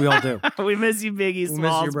 Biggie. We all do. We miss you, Biggie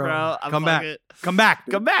Smalls, miss you, bro. Come back.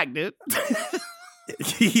 Come back, dude.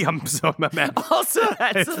 I'm so mad. Also,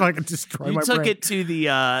 it's fucking destroy my brain. You took it to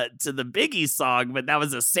the Biggie song, but that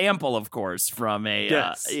was a sample, of course, from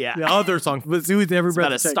the other song. But every breath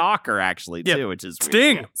about a stalker, actually, too, which is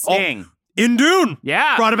Sting. Weird. Sting. In Dune.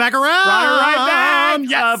 Yeah. Brought it back around. Brought it right back.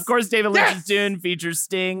 Yes. Of course, David Lynch's Dune features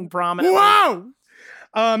Sting prominently. Wow.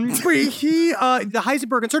 The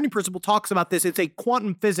Heisenberg uncertainty principle talks about this. It's a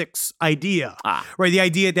quantum physics idea, right? The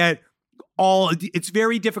idea that it's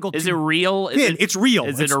very difficult. Is it real? It's real.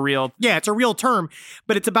 Is it a real? Yeah, it's a real term,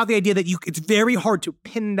 but it's about the idea that it's very hard to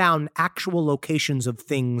pin down actual locations of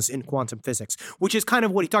things in quantum physics, which is kind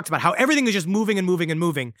of what he talks about, how everything is just moving and moving and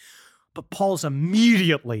moving. But Paul's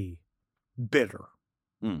immediately bitter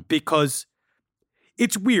because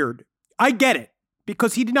it's weird. I get it,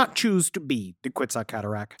 because he did not choose to be the Quetzalcoatl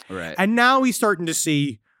Cataract. Right. And now he's starting to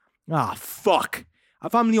see, fuck.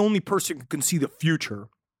 If I'm the only person who can see the future,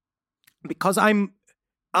 because I'm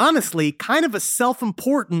honestly kind of a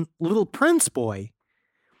self-important little prince boy,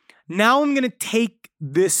 now I'm going to take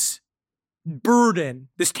this burden,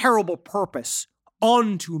 this terrible purpose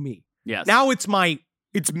onto me. Yes. Now it's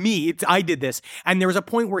me. I did this. And there was a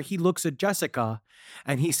point where he looks at Jessica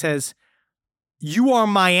and he says, you are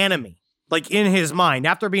my enemy. Like, in his mind,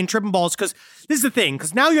 after being tripping balls, because this is the thing,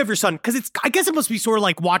 because now you have your son, because I guess it must be sort of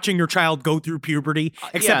like watching your child go through puberty,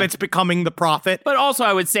 except it's becoming the prophet. But also,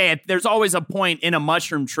 I would say, there's always a point in a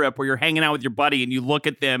mushroom trip where you're hanging out with your buddy and you look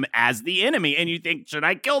at them as the enemy and you think, should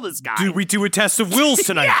I kill this guy? Do we do a test of wills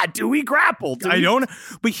tonight? Yeah, do we grapple? Don't.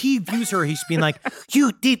 But he views her, he's being like,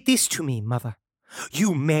 you did this to me, mother.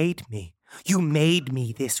 You made me. You made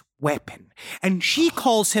me this weapon. And she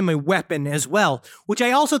calls him a weapon as well, which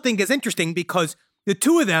I also think is interesting because the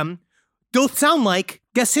two of them don't sound like,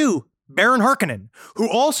 guess who? Baron Harkonnen, who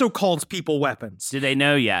also calls people weapons. Do they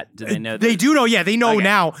know yet? Do they know? They do know, yeah. They know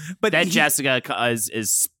now. But that Jessica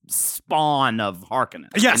is spawn of Harkonnen.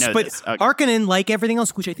 Yes, but Harkonnen, like everything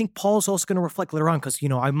else, which I think Paul's also going to reflect later on, because,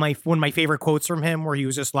 one of my favorite quotes from him where he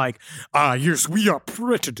was just like, yes, we are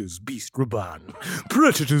predators, Beast Raban.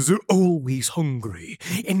 Predators are always hungry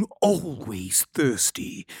and always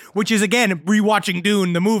thirsty, which is, again, rewatching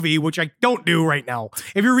Dune, the movie, which I don't do right now.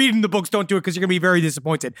 If you're reading the books, don't do it because you're going to be very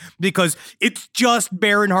disappointed, because it's just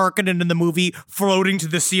Baron Harkonnen in the movie floating to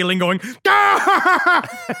the ceiling going,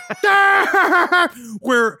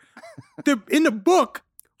 where in the book,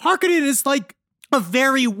 Harkonnen is like a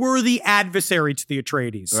very worthy adversary to the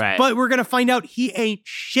Atreides. Right. But we're going to find out he ain't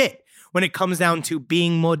shit when it comes down to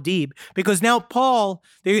being Muad'Dib. Because now Paul,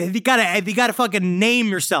 they gotta fucking name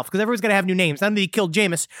yourself, because everyone's got to have new names. Now that he killed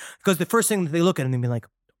Jameis, because the first thing that they look at him and be like,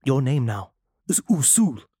 your name now is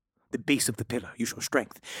Usul, the base of the pillar, you show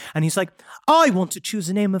strength. And he's like, I want to choose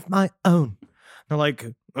a name of my own. They're like,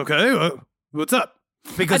 okay, what's up?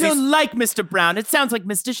 Because I don't like Mr. Brown. It sounds like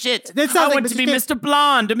Mr. Shit. I want to be Mr.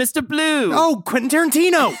 Blonde or Mr. Blue. Oh, Quentin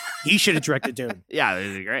Tarantino. He should have directed Dune. Yeah, this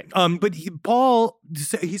is great. But Paul,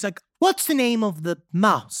 he's like, what's the name of the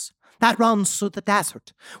mouse that runs through the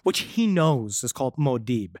desert? Which he knows is called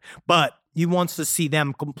Muad'Dib. But he wants to see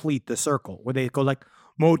them complete the circle, where they go like,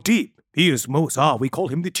 Muad'Dib, he is Moses. We call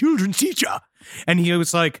him the children's teacher. And he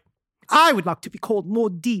was like, I would like to be called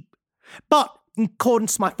Muad'Dib, but in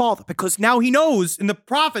accordance to my father, because now he knows in the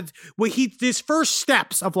prophets where his first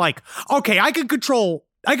steps of like, okay, I can control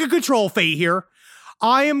fate here.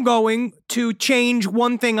 I am going to change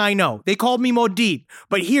one thing I know. They called me Muad'Dib,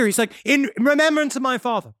 but here he's like, in remembrance of my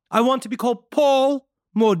father, I want to be called Paul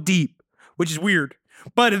Muad'Dib, which is weird.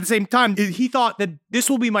 But at the same time, he thought that this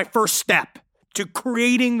will be my first step to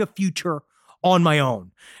creating the future on my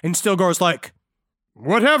own. And Stilgar's like,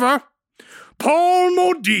 whatever. Paul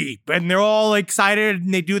Muad'Dib, and they're all excited,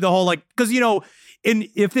 and they do the whole like, because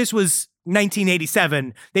if this was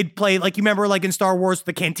 1987, they'd play like, you remember like in Star Wars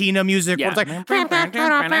the cantina music, where it's like,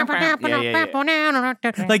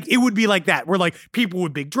 like it would be like that, where like people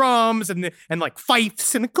with big drums and like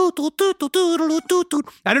fifes and I don't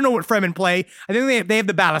know what Fremen play. I think they have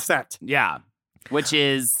the balisette. Yeah, which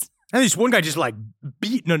is. And this one guy just like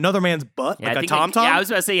beating another man's butt like a tom-tom. Yeah, I was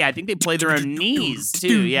about to say, I think they play their own knees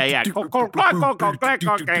too. Yeah. It's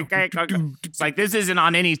like, this isn't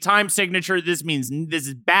on any time signature. This means this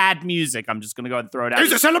is bad music. I'm just going to go ahead and throw it out.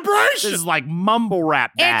 It's a celebration. This is like mumble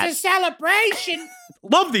rap bad. It's a celebration.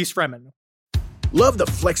 Love these Fremen. Love the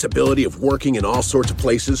flexibility of working in all sorts of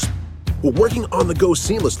places? Well, working on the go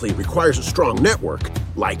seamlessly requires a strong network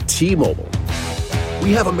like T-Mobile.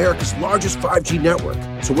 We have America's largest 5G network,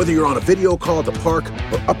 so whether you're on a video call at the park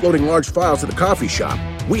or uploading large files at the coffee shop,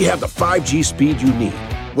 we have the 5G speed you need.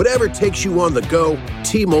 Whatever takes you on the go,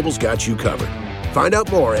 T-Mobile's got you covered. Find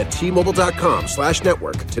out more at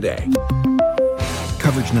T-Mobile.com/network today.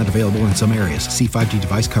 Coverage not available in some areas. See 5G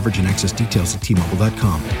device coverage and access details at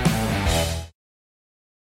T-Mobile.com.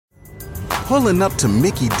 Pulling up to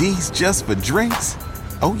Mickey D's just for drinks?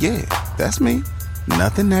 Oh yeah, that's me.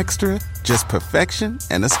 Nothing extra, just perfection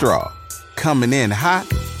and a straw. Coming in hot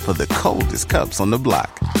for the coldest cups on the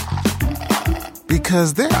block.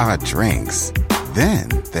 Because there are drinks. Then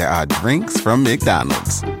there are drinks from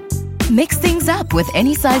McDonald's. Mix things up with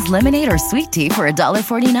any size lemonade or sweet tea for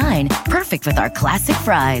 $1.49. Perfect with our classic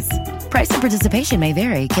fries. Price and participation may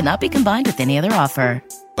vary. Cannot be combined with any other offer.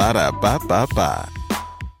 Ba-da-ba-ba-ba.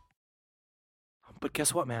 But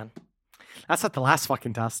guess what, man? That's not the last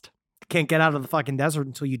fucking test. Can't get out of the fucking desert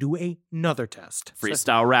until you do another test.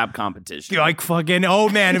 Freestyle rap competition. You're like fucking, oh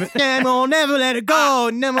man, never let it go,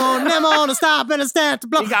 never stop and stand to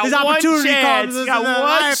blow. You got one chance. You got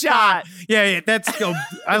one shot. Yeah, that's,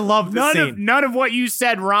 I love this scene. None of what you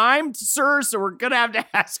said rhymed, sir, so we're going to have to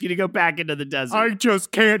ask you to go back into the desert. I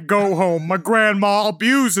just can't go home. My grandma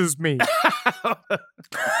abuses me.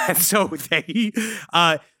 And so they,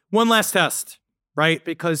 one last test. Right?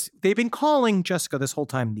 Because they've been calling Jessica this whole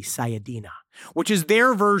time the Sayadina, which is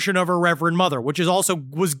their version of her Reverend Mother, which is also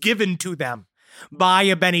was given to them by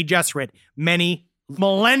a Bene Gesserit many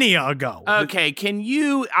millennia ago. Okay,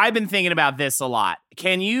 I've been thinking about this a lot.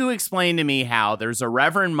 Can you explain to me how there's a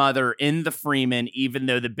Reverend Mother in the Freeman, even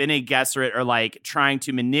though the Bene Gesserit are like trying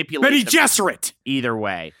to manipulate Bene Gesserit! Either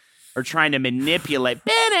way. Or trying to manipulate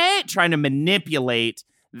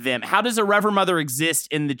them. How does a Reverend Mother exist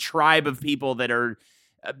in the tribe of people that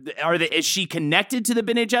is she connected to the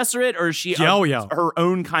Bene Gesserit, or is she her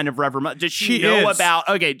own kind of Reverend Mother? Does she know about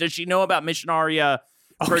Missionaria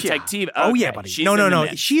Protectiva? Oh yeah, buddy. No.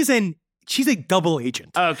 She's she's a double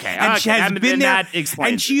agent. Okay. And she has been there. That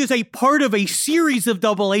explains and she is a part of a series of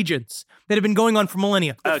double agents that have been going on for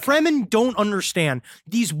millennia. The Fremen don't understand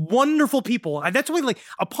these wonderful people. And that's why, like,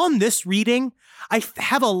 upon this reading, I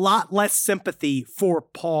have a lot less sympathy for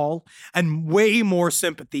Paul and way more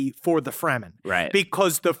sympathy for the Fremen. Right.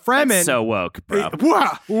 Because the Fremen... That's so woke, bro.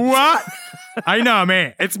 What? I know,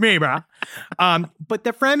 man. It's me, bro. But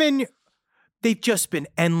the Fremen... They've just been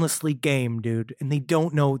endlessly game, dude. And they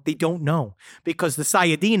don't know. Because the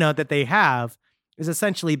Sayadina that they have is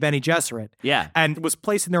essentially Bene Gesserit. Yeah. And was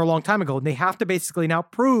placed in there a long time ago. And they have to basically now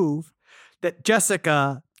prove that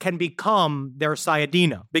Jessica can become their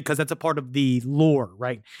Sayadina, because that's a part of the lore,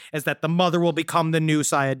 right? Is that the mother will become the new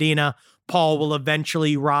Sayadina. Paul will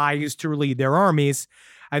eventually rise to lead their armies.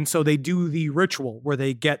 And so they do the ritual where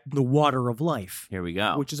they get the water of life. Here we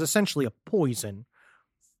go. Which is essentially a poison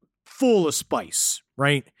full of spice,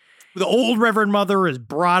 right? The old Reverend Mother is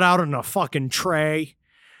brought out in a fucking tray,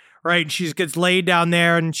 right? And she gets laid down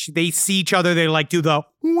there, and they see each other. They like do the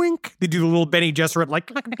wink. They do the little Bene Gesserit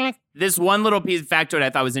like. This one little piece of factoid I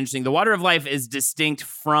thought was interesting. The water of life is distinct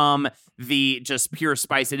from the just pure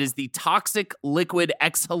spice. It is the toxic liquid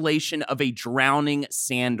exhalation of a drowning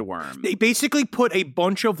sandworm. They basically put a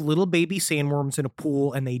bunch of little baby sandworms in a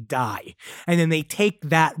pool and they die. And then they take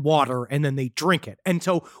that water and then they drink it. And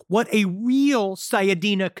so what a real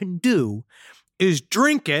Sayadina can do is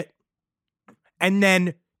drink it and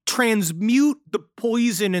then transmute the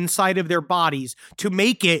poison inside of their bodies to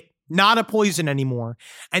make it not a poison anymore.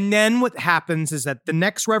 And then what happens is that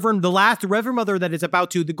the Reverend Mother that is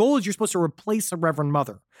about to, the goal is you're supposed to replace a Reverend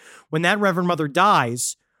Mother. When that Reverend Mother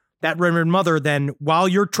dies, that Reverend Mother then, while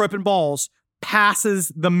you're tripping balls,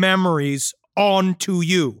 passes the memories on to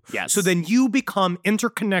you. Yes. So then you become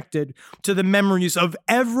interconnected to the memories of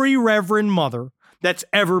every Reverend Mother that's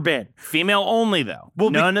ever been. Female only, though. Well,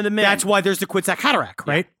 none of the men. That's why there's the Quetzalcoatl Cataract,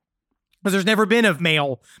 right? Because there's never been a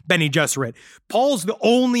male Bene Gesserit. Paul's the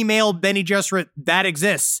only male Bene Gesserit that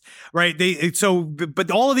exists, right?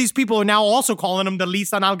 But all of these people are now also calling him the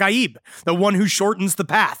Lisan al-Gaib, the one who shortens the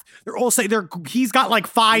path. They're all saying he's got like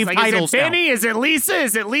five titles. Is it Benny? Is it Lisa?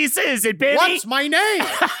 Is it Lisa? Is it Benny? What's my name?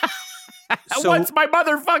 What's my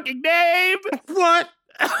motherfucking name? What?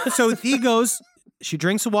 So he goes, she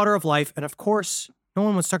drinks the water of life, and of course, no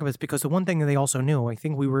one wants to talk about this because the one thing that they also knew, I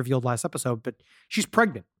think we revealed last episode, but she's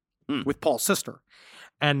pregnant. With Paul's sister.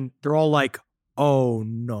 And they're all like, oh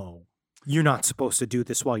no, you're not supposed to do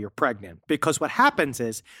this while you're pregnant. Because what happens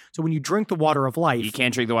is, so when you drink the water of life. You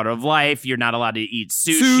can't drink the water of life. You're not allowed to eat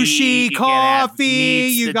sushi,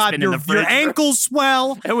 coffee, you got your ankles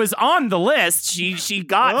swell. It was on the list she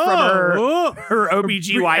got from her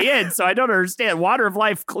OBGYN, so I don't understand. Water of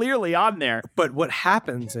life clearly on there. But what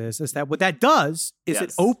happens is that what that does is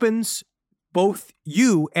it opens both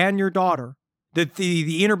you and your daughter,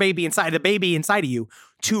 the inner baby inside of you,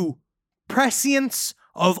 to prescience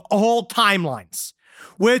of all timelines,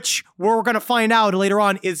 which we're going to find out later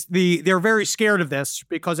on is they're very scared of this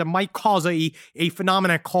because it might cause a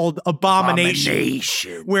phenomenon called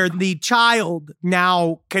abomination, where the child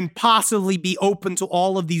now can possibly be open to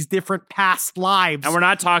all of these different past lives. And we're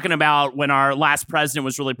not talking about when our last president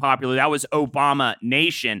was really popular. That was Obama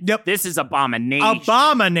Nation. Yep. This is Abomination.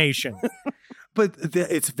 Abomination. But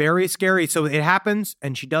it's very scary. So it happens,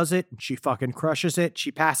 and she does it, and she fucking crushes it. She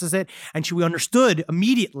passes it, and we understood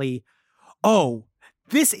immediately, oh,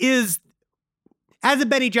 this is, as a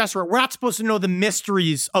Bene Gesserit, we're not supposed to know the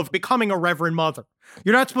mysteries of becoming a Reverend Mother.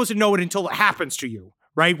 You're not supposed to know it until it happens to you,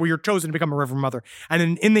 right? Where you're chosen to become a Reverend Mother. And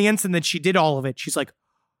then in the instant that she did all of it, she's like,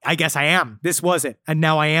 I guess I am. This was it. And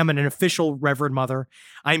now I am an official Reverend Mother.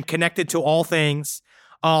 I'm connected to all things.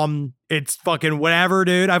 It's fucking whatever,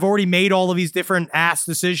 dude. I've already made all of these different ass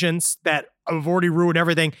decisions that I've already ruined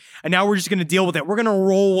everything. And now we're just going to deal with it. We're going to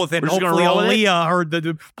roll with it. And hopefully Aaliyah, or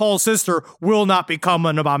the Paul's sister, will not become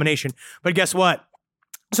an abomination. But guess what?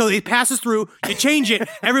 So it passes through, you change it.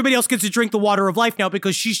 Everybody else gets to drink the water of life now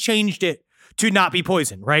because she's changed it to not be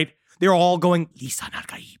poison, right? They're all going, Lisan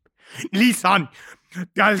al-Gaib. Lisan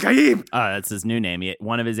al-Gaib. That's his new name.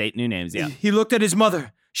 One of his 8 new names, yeah. He looked at his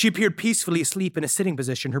mother. She appeared peacefully asleep in a sitting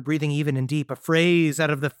position, her breathing even and deep. A phrase out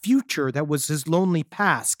of the future that was his lonely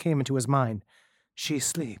past came into his mind. She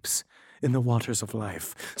sleeps in the waters of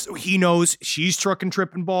life. So he knows she's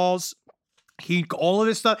tripping balls. All of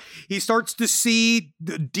his stuff. He starts to see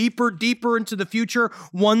deeper into the future.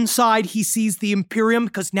 One side, he sees the Imperium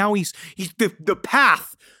because now he's the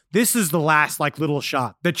path this is the last like little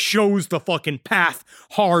shot that shows the fucking path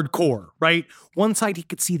hardcore, right? One side he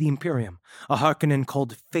could see the Imperium, a Harkonnen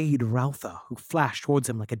called Fade Routha, who flashed towards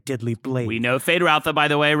him like a deadly blade. We know Fade Routha, by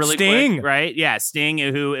the way, really Sting. quick, right? Yeah, Sting,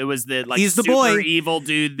 who it was the like He's the super boy. evil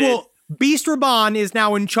dude that... Well, Beast Raban is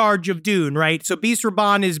now in charge of Dune, right? So Beast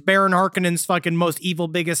Raban is Baron Harkonnen's fucking most evil,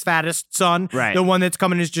 biggest, fattest son. Right. The one that's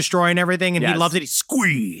coming is destroying everything, and he Yes. loves it. He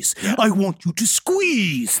squeeze. I want you to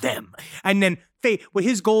squeeze them. And then what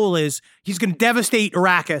his goal is, he's going to devastate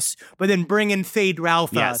Arrakis, but then bring in Fade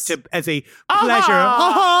Routha as a pleasure.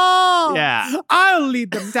 Aha! Yeah. I'll lead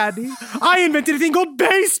them, Daddy. I invented a thing called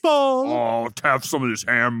baseball. Oh, have some of this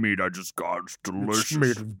ham meat I just got. It's delicious. It's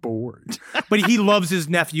made of board. But he loves his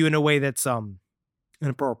nephew in a way that's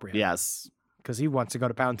inappropriate. Yes. Because he wants to go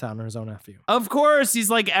to Pound Town on his own nephew. Of course,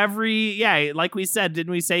 he's like like we said,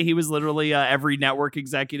 didn't we say he was literally every network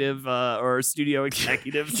executive or studio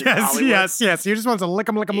executive? Yes. He just wants to lick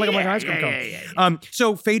him like an ice cream cone.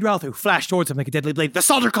 So Fade Routha, who flashed towards him like a deadly blade, the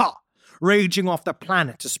Soldier Claw, raging off the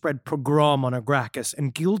planet to spread pogrom on Arrakis,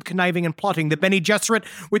 and guild conniving and plotting, the Bene Gesserit,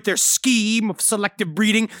 with their scheme of selective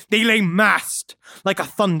breeding, they lay massed like a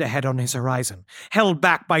thunderhead on his horizon, held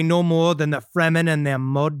back by no more than the Fremen and their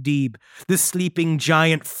Muad'Dib, the sleeping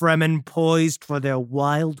giant Fremen poised for their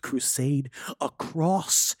wild crusade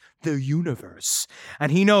across the universe.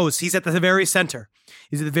 And he knows he's at the very center.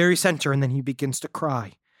 He's at the very center, and then he begins to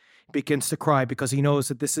cry. Begins to cry because he knows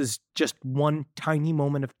that this is just one tiny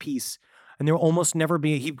moment of peace, and there will almost never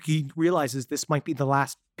be. He realizes this might be the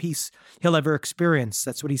last peace he'll ever experience.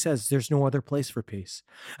 That's what he says. There's no other place for peace.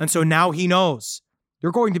 And so now he knows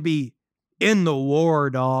they're going to be in the war,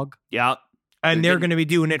 dog. Yeah. And they're going to be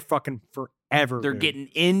doing it fucking forever. They're getting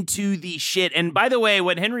into the shit. And by the way,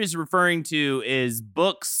 what Henry's referring to is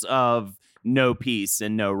books of no peace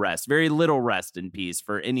and no rest. Very little rest and peace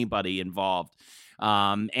for anybody involved. So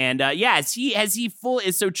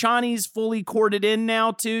Chani's fully corded in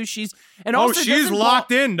now too. She's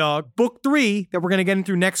locked in, dog. Book 3 that we're gonna get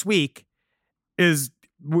into next week is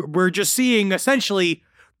we're just seeing essentially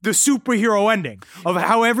the superhero ending of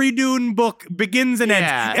how every Dune book begins and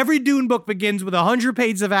ends. Every Dune book begins with 100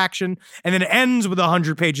 pages of action and then ends with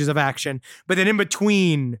 100 pages of action. But then in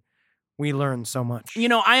between, we learn so much. You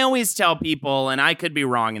know, I always tell people, and I could be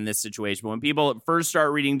wrong in this situation, but when people first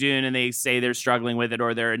start reading Dune and they say they're struggling with it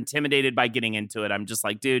or they're intimidated by getting into it, I'm just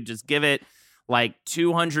like, dude, just give it like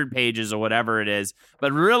 200 pages or whatever it is.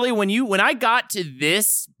 But really, when I got to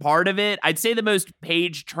this part of it, I'd say the most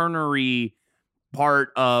page-turnery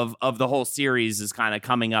part of the whole series is kind of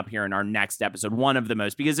coming up here in our next episode. One of the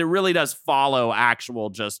most, because it really does follow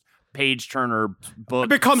actual just page turner book. It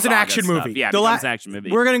becomes an action stuff. movie. Yeah, it becomes an action movie.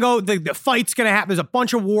 We're going to go, the fight's going to happen. There's a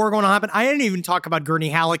bunch of war going to happen. I didn't even talk about Gurney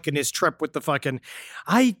Halleck and his trip with the fucking,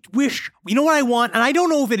 I wish, you know what I want? And I don't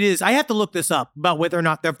know if it is, I have to look this up about whether or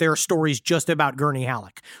not if there are stories just about Gurney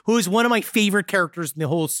Halleck, who is one of my favorite characters in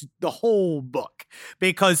the whole book,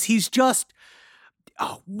 because he's just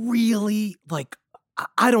really like,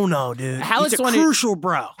 I don't know, dude. He's a crucial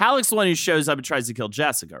bro. Halleck's the one who shows up and tries to kill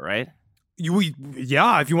Jessica, right?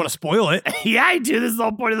 If you want to spoil it. Yeah, I do. This is the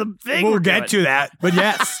whole point of the thing. We'll get to that, but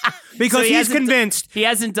yes. Because he's convinced. He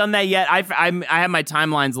hasn't done that yet. I have my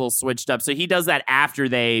timelines a little switched up. So he does that after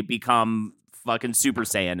they become fucking Super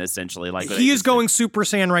Saiyan, essentially. Like he is going Super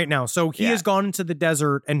Saiyan right now. So he has gone into the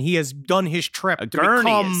desert and he has done his trip to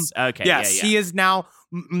become. Okay. Yes, he is now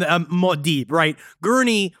Muad'Dib, right?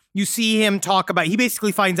 Gurney, you see him talk about, he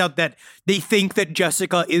basically finds out that they think that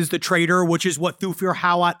Jessica is the traitor, which is what Thufir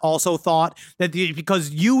Hawat also thought, that because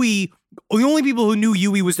Yui, the only people who knew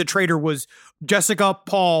Yui was the traitor was Jessica,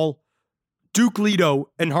 Paul, Duke Leto,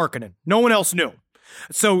 and Harkonnen. No one else knew.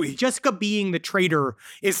 So Jessica being the traitor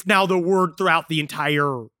is now the word throughout the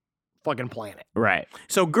entire fucking planet. Right.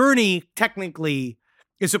 So Gurney technically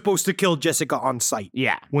is supposed to kill Jessica on sight.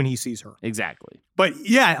 Yeah. When he sees her. Exactly. But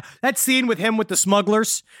yeah, that scene with him with the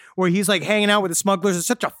smugglers, where he's like hanging out with the smugglers, is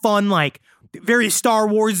such a fun, like very Star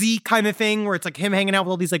Wars-y kind of thing, where it's like him hanging out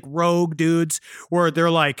with all these like rogue dudes, where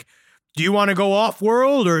they're like, do you want to go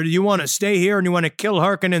off-world, or do you want to stay here and you want to kill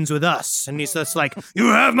Harkonnens with us? And he's just like, you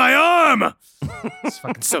have my arm! It's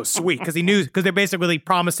fucking so sweet, because they basically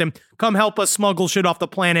promised him, come help us smuggle shit off the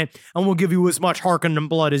planet, and we'll give you as much Harkonnen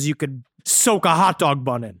blood as you could soak a hot dog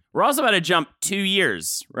bun in. We're also about to jump 2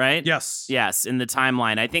 years, right? Yes. Yes, in the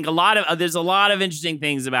timeline. I think there's a lot of interesting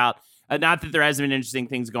things about, not that there hasn't been interesting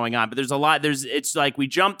things going on, but it's like we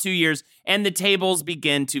jump 2 years and the tables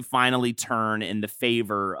begin to finally turn in the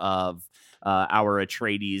favor of our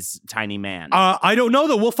Atreides tiny man. I don't know,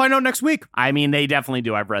 though. We'll find out next week. I mean, they definitely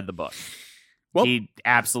do. I've read the book. Well, he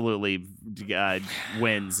absolutely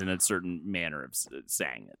wins in a certain manner of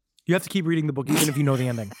saying it. You have to keep reading the book even if you know the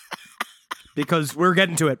ending. Because we're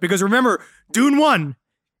getting to it. Because remember, Dune 1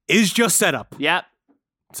 is just setup. Yep.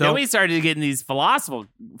 So then we started to get in these philosophical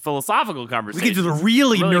conversations. We get to the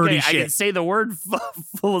really nerdy shit. I can say the word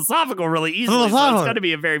philosophical really easily, so it's going to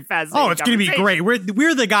be a very fascinating it's going to be great.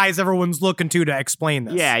 We're the guys everyone's looking to explain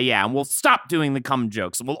this. Yeah, and we'll stop doing the cum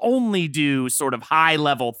jokes. We'll only do sort of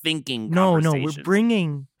high-level thinking conversations. No, we're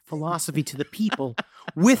bringing philosophy to the people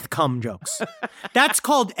with cum jokes. That's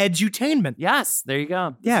called edutainment. Yes, there you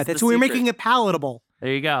go. Yeah, that's we're making it palatable.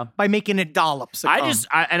 There you go. By making it dollops.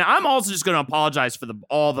 And I'm also just going to apologize for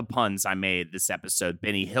all the puns I made this episode.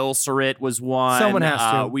 Benny Hilsarit was one. Someone has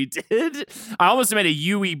to. We did. I almost made a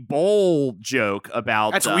Yui Bowl joke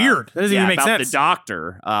about. That's weird. That doesn't even make about sense. The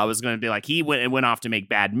doctor. I was going to be like, he went off to make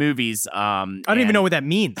bad movies. I don't even know what that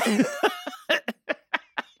means.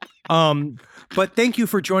 But thank you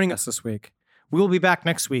for joining us this week. We will be back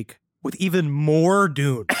next week with even more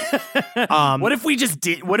Dune. What if we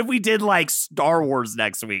did like Star Wars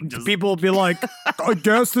next week? People will be like, I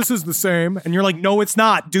guess this is the same. And you're like, no, it's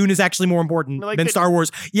not. Dune is actually more important than Star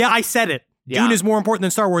Wars. Yeah, I said it. Yeah. Dune is more important than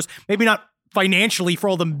Star Wars. Maybe not financially for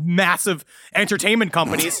all the massive entertainment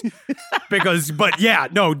companies. But yeah,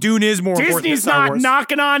 no, Dune is more important than Star Wars. Disney's not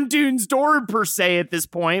knocking on Dune's door per se at this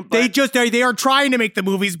point. But they are trying to make the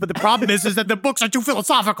movies, but the problem is that the books are too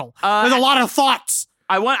philosophical. There's a lot of thoughts.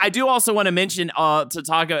 I do also want to mention to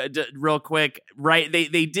talk real quick, right?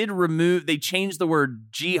 They changed the word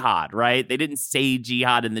jihad, right? They didn't say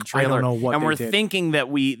jihad in the trailer. I don't know what and they we're did. thinking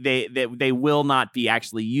that they will not be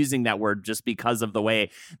actually using that word just because of the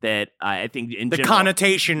way that I think in general,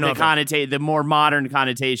 connotation of the more modern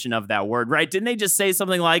connotation of that word, right? Didn't they just say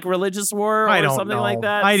something like religious war or something like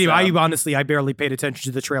that? I honestly barely paid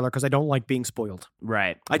attention to the trailer because I don't like being spoiled.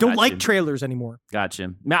 Right. I don't like trailers anymore.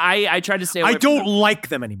 Gotcha. Now, I tried to stay away I don't like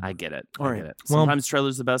them anymore. I get it. All I get it. Sometimes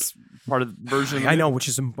trailers the best part of the version. I know, which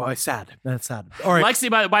is sad. That's sad. All right. Lexi,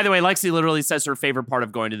 by the way, Lexi literally says her favorite part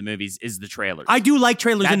of going to the movies is the trailers. I do like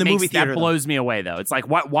trailers in the movie theater. That blows me away, though. It's like,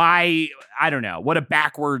 why? I don't know. What a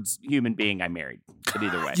backwards human being I married. But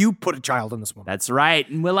either way. You put a child in this one. That's right.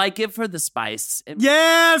 And will I give her the spice?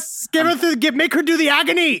 Yes! Make her do the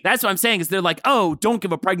agony! That's what I'm saying, is they're like, oh, don't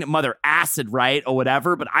give a pregnant mother acid, right? Or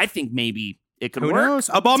whatever. But I think maybe it could work. Who knows?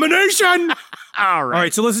 Abomination! All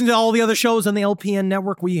right. So listen to all the other shows on the LPN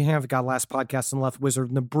network. We have got Last Podcast and Left Wizard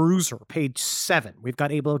and The Bruiser, page 7. We've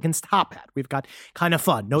got Abel Against Top Hat. We've got Kind of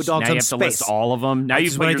Fun. No Dogs now on you have Space. To list all of them. Now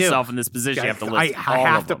you've put yourself in this position. You have to list all of them. I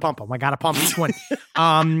have to pump them. I got to pump each one.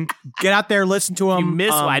 Get out there, listen to them. You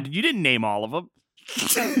missed one. You didn't name all of them.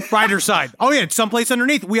 Brighter Side. Oh yeah, Someplace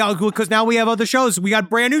Underneath. Because now we have other shows. We got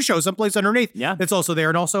brand new shows. Someplace Underneath. Yeah, that's also there.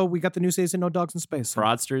 And also we got the new season No Dogs in Space.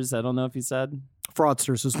 Fraudsters. I don't know if you said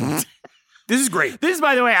Fraudsters as well. This is great. This is,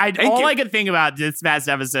 by the way, all I could think about this past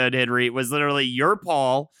episode, Henry, was literally you're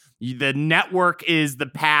Paul. The network is the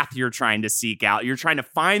path you're trying to seek out. You're trying to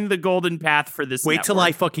find the golden path for this. Wait till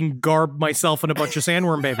I fucking garb myself in a bunch of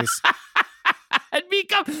sandworm babies.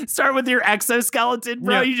 And start with your exoskeleton,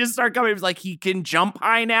 bro. Yeah. You just start coming. It's like he can jump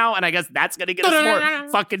high now, and I guess that's gonna get us more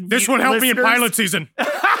fucking. This one helped me in pilot season.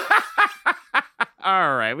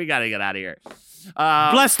 All right, we gotta get out of here.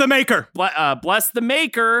 Bless the maker. Bless the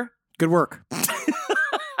maker. Good work.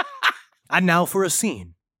 And now for a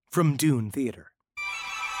scene from Dune Theater.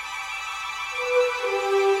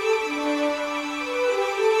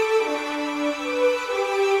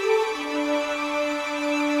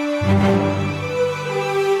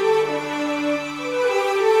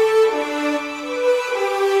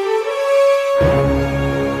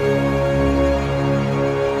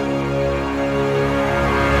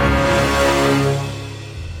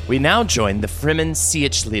 We now join the Fremen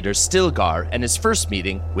CH leader Stilgar and his first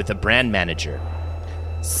meeting with a brand manager.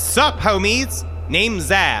 Sup, homies? Name's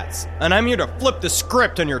Zaz, and I'm here to flip the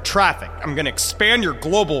script on your traffic. I'm gonna expand your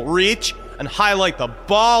global reach and highlight the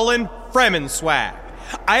ballin' Fremen swag.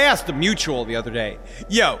 I asked the Mutual the other day,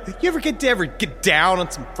 yo, you ever get down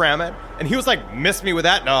on some Fremen? And he was like, miss me with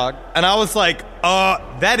that, dog. And I was like,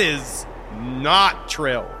 that is not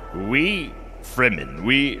trill. We Fremen,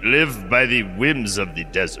 we live by the whims of the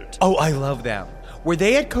desert. Oh, I love them. Were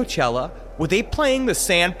they at Coachella? Were they playing the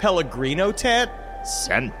San Pellegrino tent?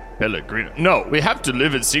 San Pellegrino? No, we have to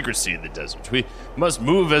live in secrecy in the desert. We must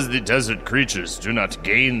move as the desert creatures do not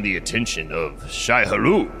gain the attention of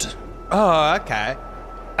Shai-Hulud. Oh, okay.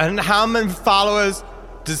 And how many followers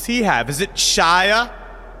does he have? Is it Shia?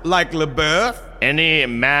 Like LeBeouf? Any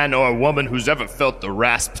man or woman who's ever felt the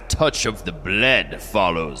rasp touch of the blade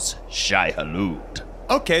follows Shai-Hulud.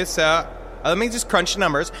 Okay, so Let me just crunch the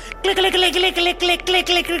numbers. Click, click, click, click, click, click, click,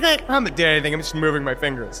 click, click. I haven't done anything. I'm just moving my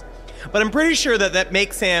fingers. But I'm pretty sure that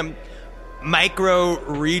makes him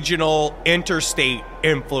micro-regional interstate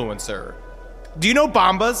influencer. Do you know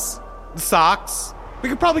Bombas? The socks? We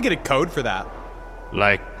could probably get a code for that.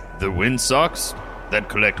 Like the wind socks that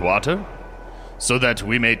collect water? So that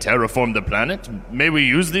we may terraform the planet? May we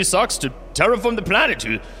use these socks to terraform the planet?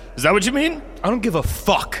 Is that what you mean? I don't give a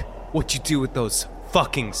fuck what you do with those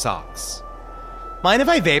fucking socks. Mind if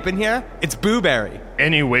I vape in here? It's booberry.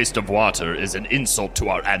 Any waste of water is an insult to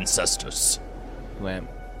our ancestors. Wham.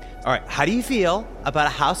 All right, how do you feel about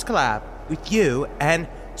a house collab with you and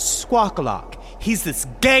Squawk-a-Lock? He's this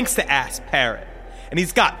gangsta-ass parrot, and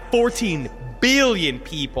he's got 14 billion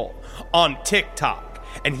people on TikTok.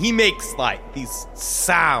 And he makes, like, these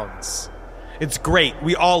sounds. It's great.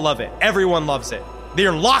 We all love it. Everyone loves it. They're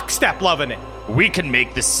in lockstep loving it. We can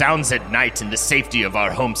make the sounds at night in the safety of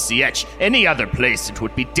our home CH. Any other place it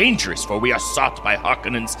would be dangerous, for we are sought by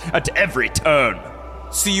Harkonnens at every turn.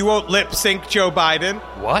 So you won't lip sync Joe Biden?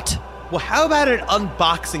 What? Well, how about an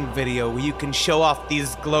unboxing video where you can show off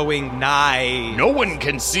these glowing knives? No one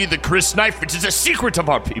can see the Chris knife. It is a secret of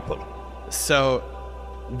our people. So...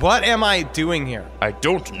 what am I doing here? I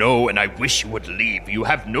don't know, and I wish you would leave. You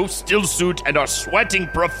have no still suit and are sweating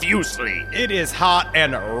profusely. It is hot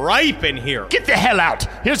and ripe in here. Get the hell out.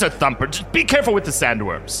 Here's a thumper. Just be careful with the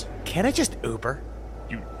sandworms. Can I just Uber?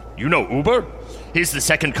 You know Uber? He's the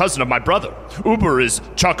second cousin of my brother. Uber is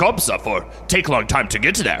Chakobsa for take long time to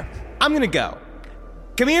get there. I'm gonna go.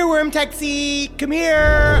 Come here, worm taxi. Come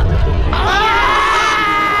here.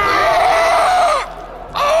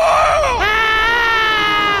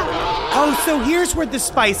 Oh, so here's where the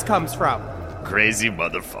spice comes from. Crazy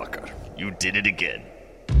motherfucker. You did it again.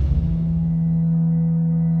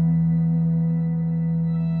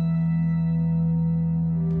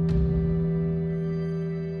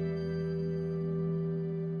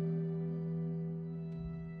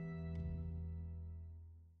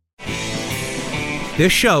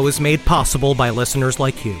 This show is made possible by listeners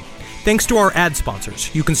like you. Thanks to our ad sponsors,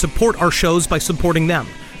 you can support our shows by supporting them.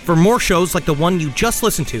 For more shows like the one you just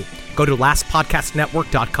listened to, go to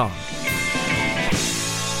lastpodcastnetwork.com.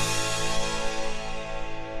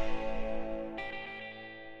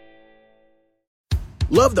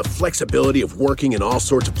 Love the flexibility of working in all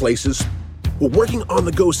sorts of places? Well, working on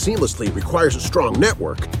the go seamlessly requires a strong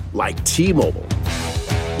network like T-Mobile.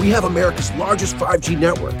 We have America's largest 5G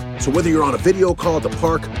network, so whether you're on a video call at the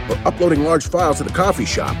park or uploading large files at a coffee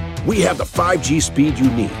shop, we have the 5G speed you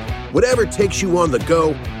need. Whatever takes you on the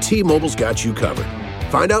go, T-Mobile's got you covered.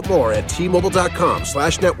 Find out more at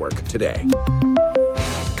T-Mobile.com/network today.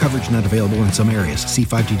 Coverage not available in some areas. See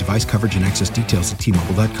 5G device coverage and access details at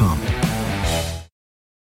T-Mobile.com.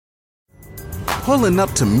 Pulling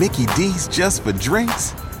up to Mickey D's just for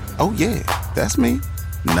drinks? Oh yeah, that's me.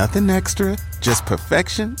 Nothing extra, just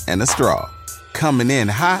perfection and a straw. Coming in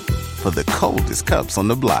hot for the coldest cups on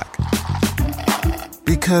the block.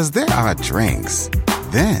 Because there are drinks.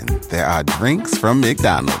 Then there are drinks from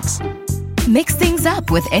McDonald's. Mix things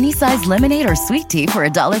up with any size lemonade or sweet tea for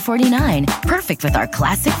 $1.49. Perfect with our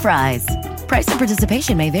classic fries. Price and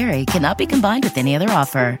participation may vary. Cannot be combined with any other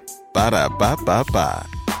offer. Ba-da-ba-ba-ba.